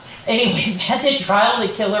ass. Anyways, at the trial,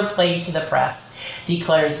 the killer played to the press,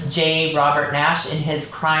 declares J. Robert Nash in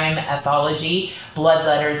his crime anthology, Blood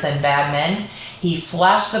Letters and Bad Men. He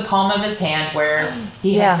flashed the palm of his hand where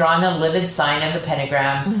he had drawn a livid sign of the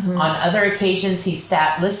pentagram. Mm-hmm. On other occasions, he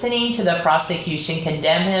sat listening to the prosecution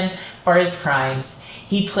condemn him for his crimes.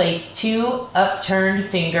 He placed 2 upturned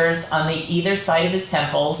fingers on either side of his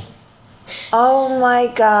temples. Oh my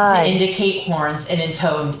God. To indicate horns and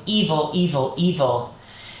intoned, evil, evil, evil.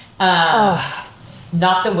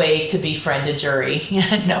 Not the way to befriend a jury.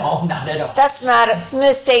 No, not at all. That's not a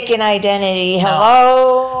mistaken identity.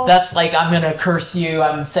 Hello? No. That's like, I'm going to curse you.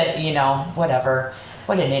 I'm saying, whatever.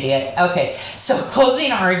 What an idiot. Okay, so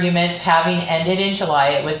closing arguments having ended in July,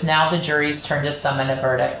 it was now the jury's turn to summon a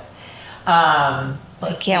verdict. I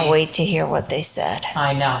can't wait to hear what they said.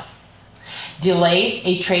 I know. Delays,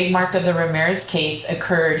 a trademark of the Ramirez case,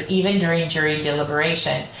 occurred even during jury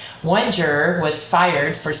deliberation. One juror was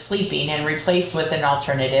fired for sleeping and replaced with an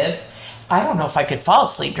alternative. I don't know if I could fall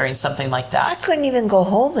asleep during something like that. I couldn't even go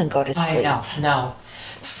home and go to sleep. I know, no.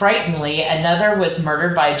 Frighteningly, another was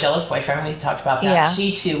murdered by a jealous boyfriend. We talked about that. Yeah.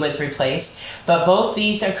 She, too, was replaced. But both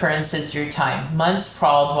these occurrences drew time. Months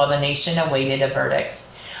crawled while the nation awaited a verdict.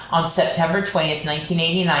 On September 20th,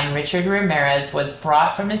 1989, Richard Ramirez was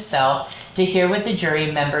brought from his cell to hear what the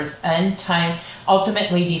jury members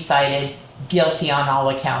ultimately decided guilty on all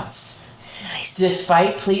accounts. Nice.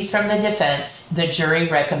 Despite pleas from the defense, the jury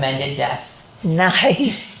recommended death.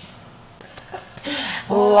 Nice.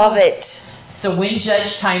 Love it. So when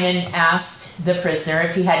Judge Tynan asked the prisoner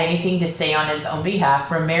if he had anything to say on his own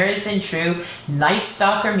behalf, Ramirez, in true Night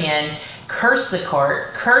Stalker man, cursed the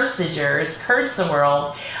court, cursed the jurors, cursed the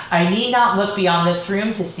world. I need not look beyond this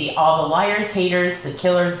room to see all the liars, haters, the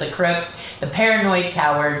killers, the crooks, the paranoid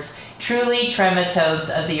cowards, truly trematodes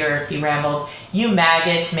of the earth, he rambled. You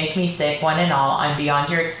maggots make me sick, one and all. I'm beyond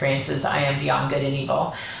your experiences. I am beyond good and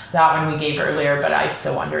evil. That one we gave earlier, but I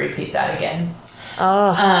still want to repeat that again.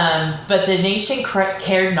 Oh. But the nation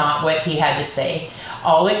cared not what he had to say.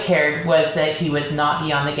 All it cared was that he was not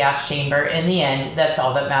beyond the gas chamber. In the end, that's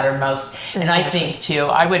all that mattered most. Exactly. And I think, too,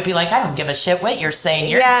 I would be like, I don't give a shit what you're saying.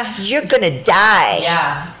 You're going to die.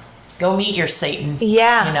 Yeah. Go meet your Satan.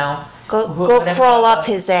 Yeah. Go crawl up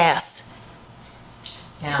his ass.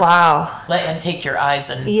 Yeah. Wow. Let him take your eyes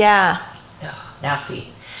and... Yeah.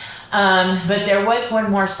 Nasty. But there was one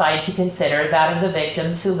more side to consider, that of the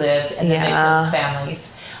victims who lived and the victims'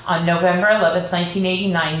 families. On November 11th,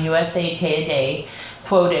 1989, USA Today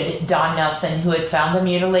quoted Don Nelson, who had found the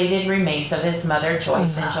mutilated remains of his mother,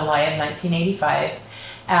 Joyce, in July of 1985.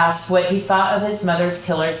 Asked what he thought of his mother's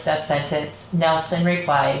killer's death sentence, Nelson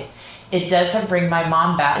replied, "It doesn't bring my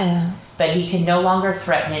mom back, but he can no longer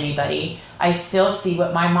threaten anybody. I still see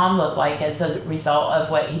what my mom looked like as a result of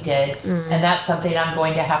what he did. And that's something I'm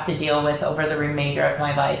going to have to deal with over the remainder of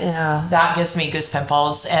my life. Yeah. That gives me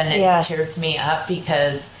goosebumps, and it tears me up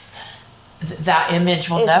because that image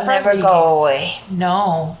will never go away.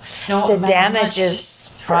 No. The damage is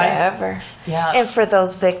forever. Right. Yeah. And for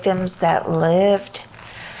those victims that lived,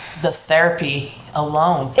 the therapy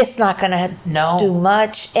alone, it's not going to do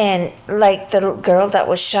much. And like the girl that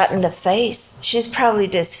was shot in the face, she's probably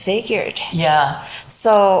disfigured. Yeah.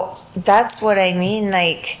 So that's what I mean.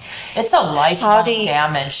 Like, it's a lifelong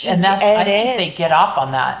damage, and I think they get off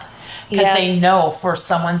on that. Because they know for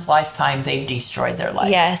someone's lifetime they've destroyed their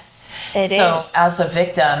life. Yes, it is. So as a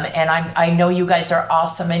victim, and I know you guys are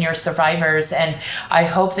awesome and you're survivors, and I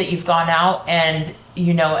hope that you've gone out and,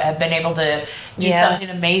 you know, have been able to do something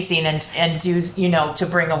amazing and do, you know, to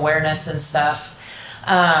bring awareness and stuff.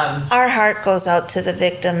 Our heart goes out to the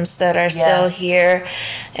victims that are still here,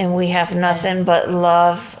 and we have nothing but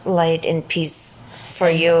love, light, and peace for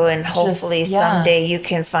you, and hopefully someday you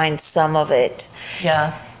can find some of it.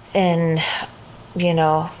 Yeah. And, you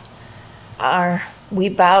know, we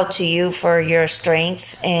bow to you for your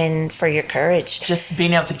strength and for your courage. Just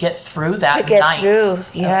being able to get through that To get night through,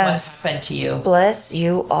 of what happened to you. Bless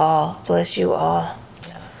you all. Bless you all.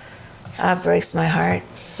 Yeah. That breaks my heart.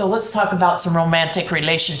 So let's talk about some romantic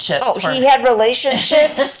relationships. Oh, he had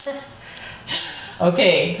relationships?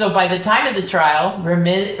 Okay, so by the time of the trial,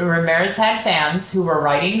 Ramirez had fans who were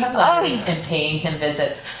writing him letters and paying him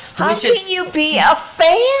visits. How can you be a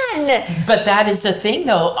fan? But that is the thing,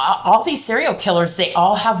 though. All these serial killers, they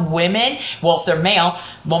all have women. Well, if they're male,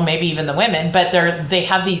 well, maybe even the women. But they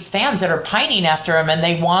have these fans that are pining after him, and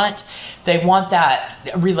they want that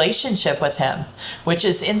relationship with him, which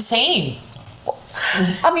is insane.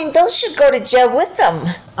 I mean, those should go to jail with them.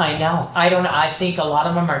 I know. I don't know. I think a lot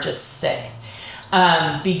of them are just sick.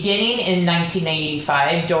 Beginning in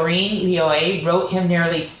 1985, Doreen Lioy wrote him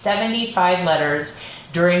nearly 75 letters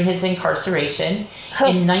during his incarceration.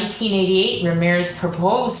 In 1988, Ramirez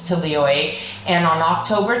proposed to Lioy, and on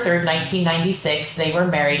October 3rd, 1996, they were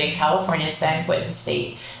married in California's San Quentin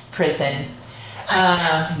State Prison.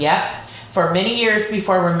 For many years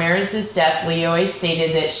before Ramirez's death, Lioy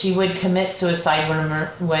stated that she would commit suicide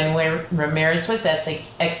when Ramirez was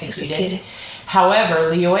executed. However,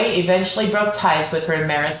 Lioy eventually broke ties with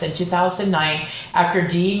Ramirez in 2009 after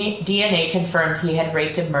DNA confirmed he had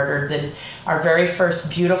raped and murdered our very first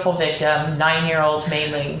beautiful victim, 9-year-old Mei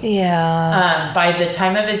Ling. Yeah. By the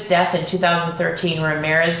time of his death in 2013,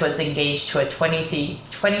 Ramirez was engaged to a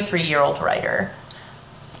 23-year-old writer.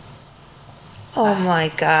 Oh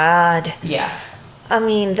my God. Yeah. I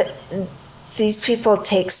mean, these people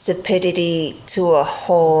take stupidity to a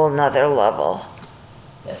whole nother level.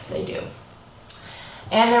 Yes, they do.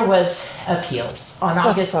 And there was appeals. On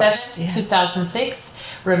August 7th, 2006,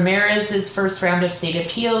 Ramirez's first round of state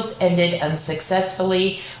appeals ended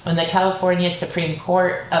unsuccessfully when the California Supreme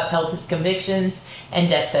Court upheld his convictions and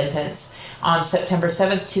death sentence. On September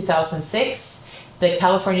 7th, 2006, the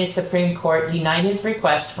California Supreme Court denied his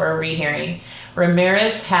request for a rehearing.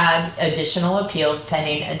 Ramirez had additional appeals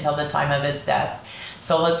pending until the time of his death.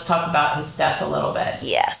 So let's talk about his death a little bit.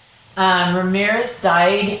 Yes. Ramirez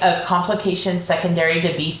died of complications secondary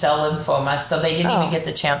to B-cell lymphoma, so they didn't even get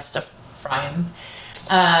the chance to fry him.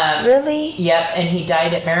 Really? Yep, and he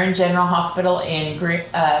died at Marin General Hospital in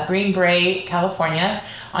Green Bay, California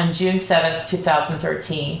on June 7th,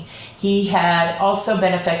 2013. He had also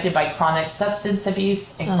been affected by chronic substance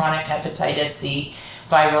abuse and chronic hepatitis C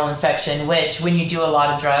viral infection, which when you do a lot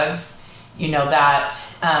of drugs, you know, that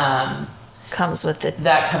comes with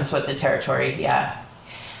the territory, yeah.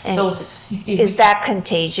 And so is that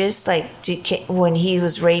contagious? Like, when he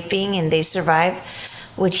was raping and they survived,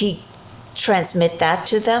 would he transmit that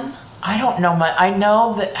to them? I don't know. I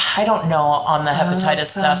don't know on the hepatitis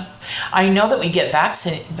stuff. I know that we get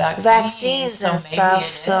vaccines and stuff.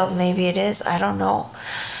 So maybe it is. I don't know.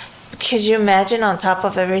 Could you imagine on top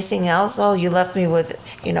of everything else? Oh, you left me with,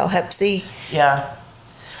 Hep C. Yeah.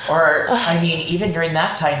 Or, I mean, even during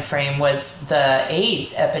that time frame was the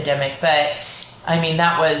AIDS epidemic, but I mean,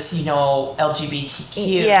 that was,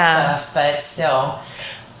 LGBTQ stuff, but still.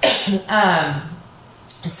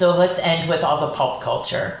 So let's end with all the pulp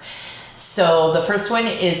culture. So the first one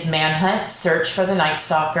is Manhunt, Search for the Night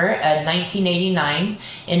Stalker, 1989.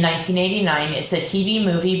 In 1989, it's a TV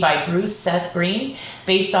movie by Bruce Seth Green,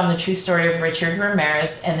 based on the true story of Richard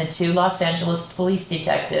Ramirez and the 2 Los Angeles police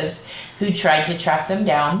detectives who tried to track them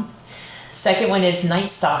down. Second one is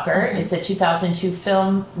Night Stalker. It's a 2002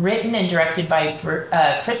 film written and directed by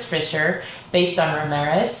Chris Fisher, based on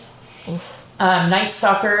Ramirez. Night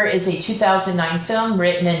Stalker is a 2009 film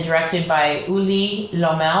written and directed by Uli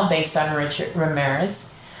Lomel based on Richard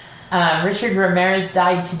Ramirez. Richard Ramirez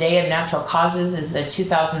Died Today of Natural Causes is a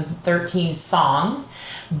 2013 song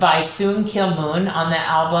by Soon Kill Moon on the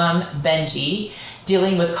album Benji,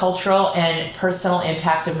 dealing with cultural and personal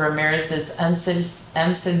impact of Ramirez's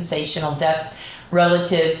unsensational death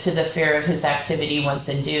relative to the fear of his activity once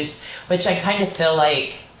induced, which I kind of feel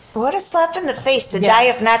like... What a slap in the face to die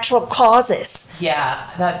of natural causes.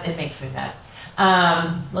 Yeah, it makes me mad.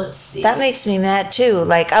 Let's see. That makes me mad too.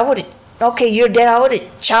 Like, I would have... Okay, you're dead. I would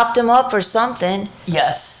have chopped him up or something.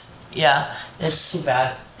 Yes. Yeah. It's too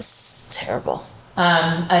bad. It's terrible.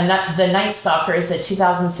 The Night Stalker is a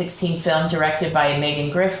 2016 film directed by Megan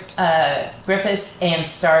Griffiths and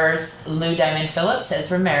stars Lou Diamond Phillips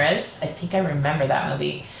as Ramirez. I think I remember that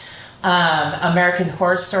movie. American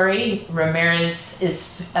Horror Story. Ramirez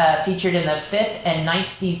is featured in the 5th and 9th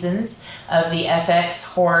seasons of the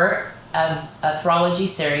FX horror anthology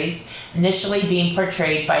series, initially being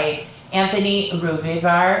portrayed by Anthony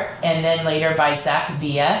Ruvivar and then later by Zach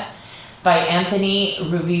Villa. By Anthony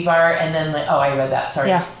Ruvivar and then... I read that, sorry.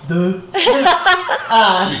 Yeah.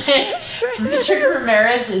 Richard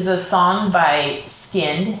Ramirez is a song by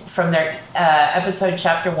Skinned from their episode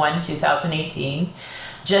Chapter 1, 2018.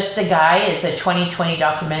 Just a Guy is a 2020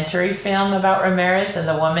 documentary film about Ramirez and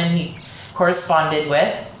the woman he corresponded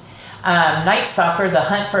with. Night Stalker, The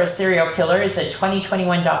Hunt for a Serial Killer is a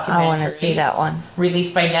 2021 documentary. I want to see that one.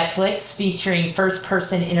 Released by Netflix, featuring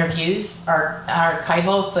first-person interviews,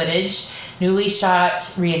 archival footage, newly shot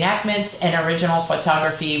reenactments, and original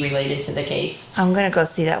photography related to the case. I'm going to go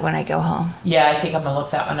see that when I go home. Yeah, I think I'm going to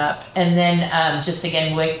look that one up. And then just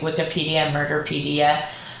again, Wikipedia, Murderpedia.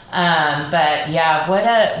 But yeah,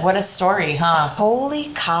 what a story, huh?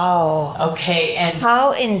 Holy cow. Okay, and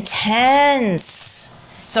how intense.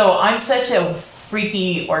 So I'm such a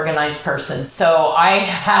freaky organized person. So I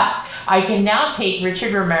can now take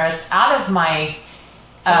Richard Ramirez out of my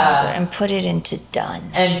and put it into done.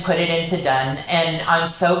 And I'm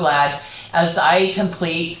so glad as I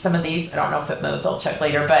complete some of these. I don't know if it moves. I'll check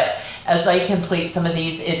later. But as I complete some of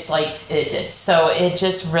these, it's like so it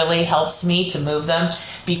just really helps me to move them,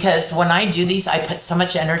 because when I do these, I put so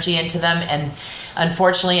much energy into them, and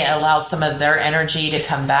unfortunately, it allows some of their energy to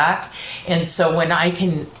come back. And so when I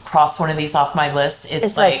can cross one of these off my list,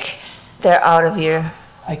 it's like they're out of your...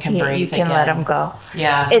 I can breathe You can again. let them go.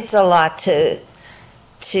 Yeah. It's a lot to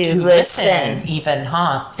listen. Even,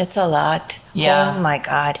 huh? It's a lot. Yeah. Oh, my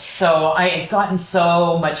God. So I've gotten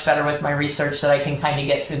so much better with my research that I can kind of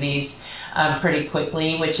get through these pretty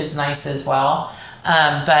quickly, which is nice as well.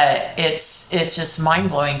 But it's just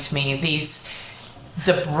mind-blowing to me. Just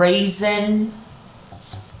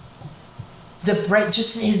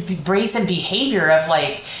his brazen behavior of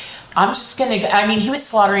like, he was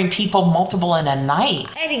slaughtering people multiple in a night.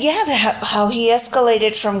 And how he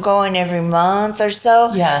escalated from going every month or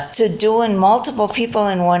so to doing multiple people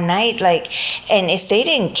in one night. Like, and if they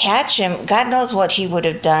didn't catch him, God knows what he would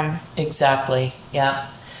have done. Exactly. Yeah.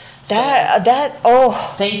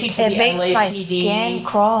 Thank you to it the makes LAPD. My skin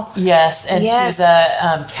crawl. Yes, and to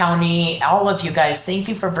the county, all of you guys, thank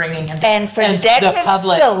you for bringing him. And for Detective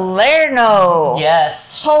Salerno.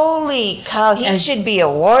 Yes. Holy cow, he should be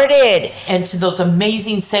awarded. And to those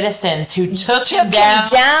amazing citizens who took him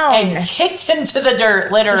down and kicked him to the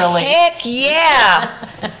dirt, literally. Heck yeah.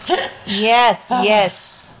 Yes.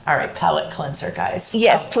 All right, palate cleanser, guys.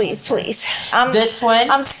 Yes, please. This one,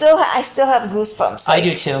 I still have goosebumps. I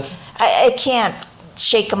do too. I can't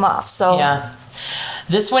shake them off. So yeah.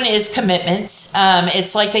 This one is Commitments.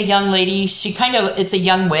 It's like a young lady. It's a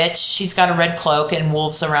young witch. She's got a red cloak and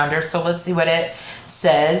wolves around her. So let's see what it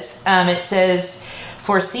says. It says,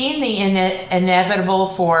 foreseeing the inevitable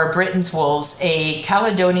for Britain's wolves, a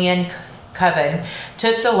Caledonian coven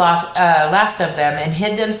took the last of them and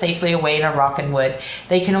hid them safely away in a rock and wood.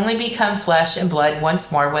 They can only become flesh and blood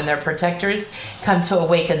once more when their protectors come to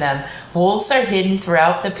awaken them. Wolves are hidden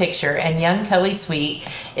throughout the picture, and young Kelly Sweet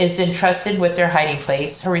is entrusted with their hiding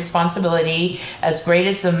place. Her responsibility as great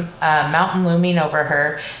as the mountain looming over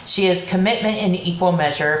her. She has commitment in equal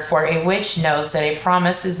measure, for a witch knows that a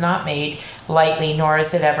promise is not made lightly, nor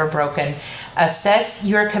is it ever broken. Assess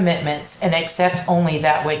your commitments and accept only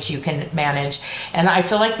that which you can manage. And I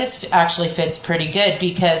feel like this actually fits pretty good,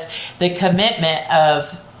 because the commitment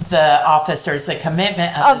of the officers, the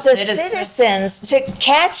commitment of the citizens to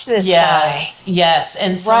catch this guy. Yes.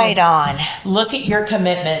 And so right on. Look at your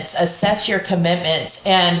commitments, assess your commitments.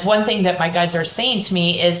 And one thing that my guides are saying to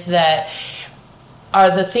me is that are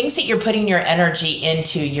the things that you're putting your energy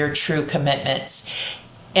into your true commitments.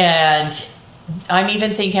 And I'm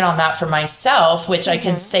even thinking on that for myself, which I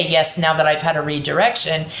can say yes now that I've had a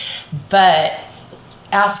redirection, but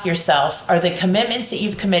ask yourself, are the commitments that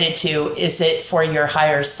you've committed to, is it for your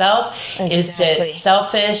higher self? Exactly. Is it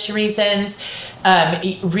selfish reasons?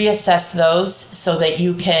 Reassess those so that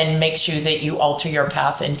you can make sure that you alter your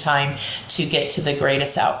path in time to get to the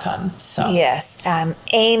greatest outcome. So yes,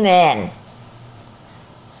 amen.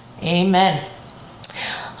 Amen.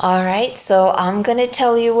 All right, so I'm going to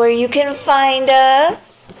tell you where you can find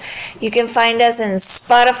us. You can find us in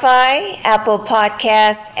Spotify, Apple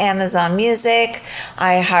Podcasts, Amazon Music,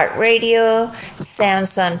 iHeartRadio,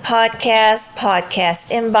 Samsung Podcast, Podcast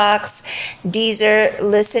Inbox, Deezer,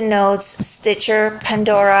 Listen Notes, Stitcher,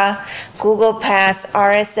 Pandora, Google Pass,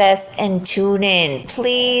 RSS, and TuneIn.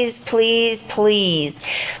 Please, please, please,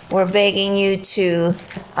 we're begging you to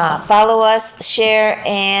follow us, share,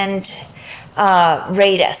 and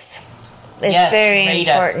rate us. It's very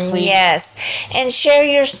important. Yes. And share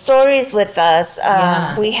your stories with us.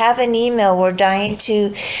 We have an email. We're dying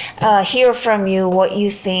to hear from you what you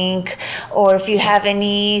think, or if you have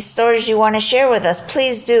any stories you want to share with us,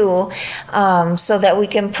 please do, so that we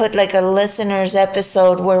can put like a listener's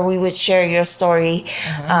episode where we would share your story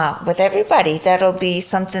with everybody. That'll be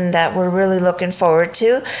something that we're really looking forward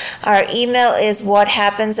to. Our email is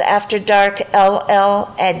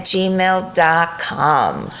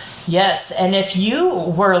whathappensafterdarkll@gmail.com. Yes, and if you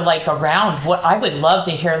were like around, what I would love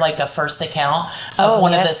to hear like a first account of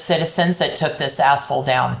one of the citizens that took this asshole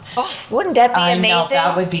down. Oh, wouldn't that be amazing? I know,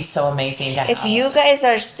 that would be so amazing to have. If you guys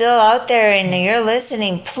are still out there and you're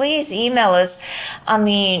listening, please email us. I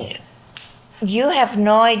mean, you have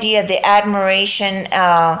no idea the admiration,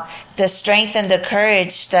 the strength and the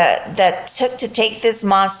courage that took to take this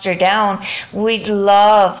monster down. We'd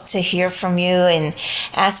love to hear from you and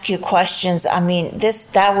ask you questions. I mean,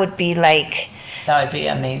 that would be like... That would be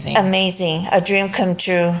amazing. Amazing. A dream come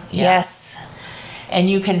true. Yeah. Yes. And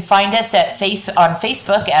you can find us on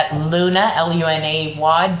Facebook at Luna, Luna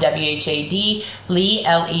Wad, WHAD, Lee, Lee.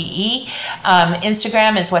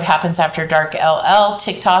 Instagram is What Happens After Dark LL.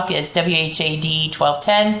 TikTok is WHAD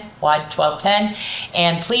 1210, Wad 1210.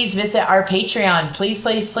 And please visit our Patreon. Please,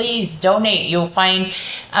 please, please donate. You'll find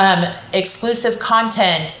exclusive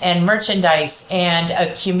content and merchandise and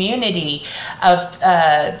a community of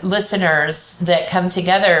listeners that come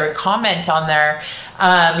together, comment on there.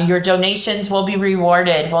 Your donations will be rewarded.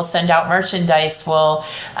 We'll send out merchandise. We'll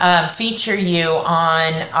feature you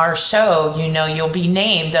on our show. You know, you'll be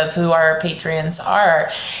named of who our patrons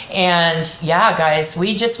are. And yeah, guys,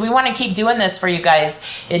 we want to keep doing this for you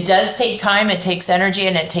guys. It does take time, it takes energy,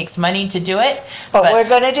 and it takes money to do it. But we're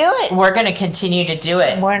going to do it. We're going to continue to do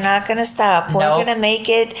it. We're not going to stop. We're going to make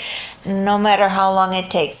it no matter how long it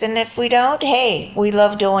takes. And if we don't, hey, we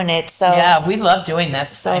love doing it. So yeah, we love doing this.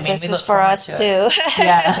 So this is for us too.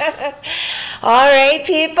 Yeah. All right,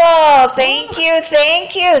 people. Thank you.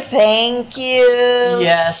 Thank you. Thank you.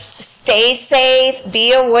 Yes. Stay safe.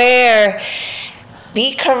 Be aware.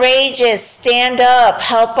 Be courageous. Stand up.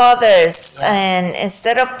 Help others. And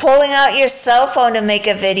instead of pulling out your cell phone to make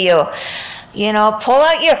a video, pull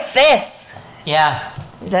out your fists. Yeah.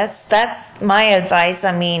 That's my advice.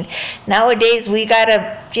 I mean, nowadays we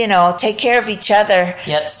gotta, take care of each other.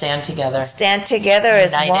 Yep, stand together. Stand together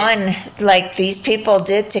as one, like these people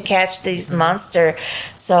did to catch these monster.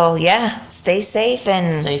 So yeah, stay safe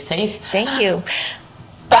and stay safe. Thank you.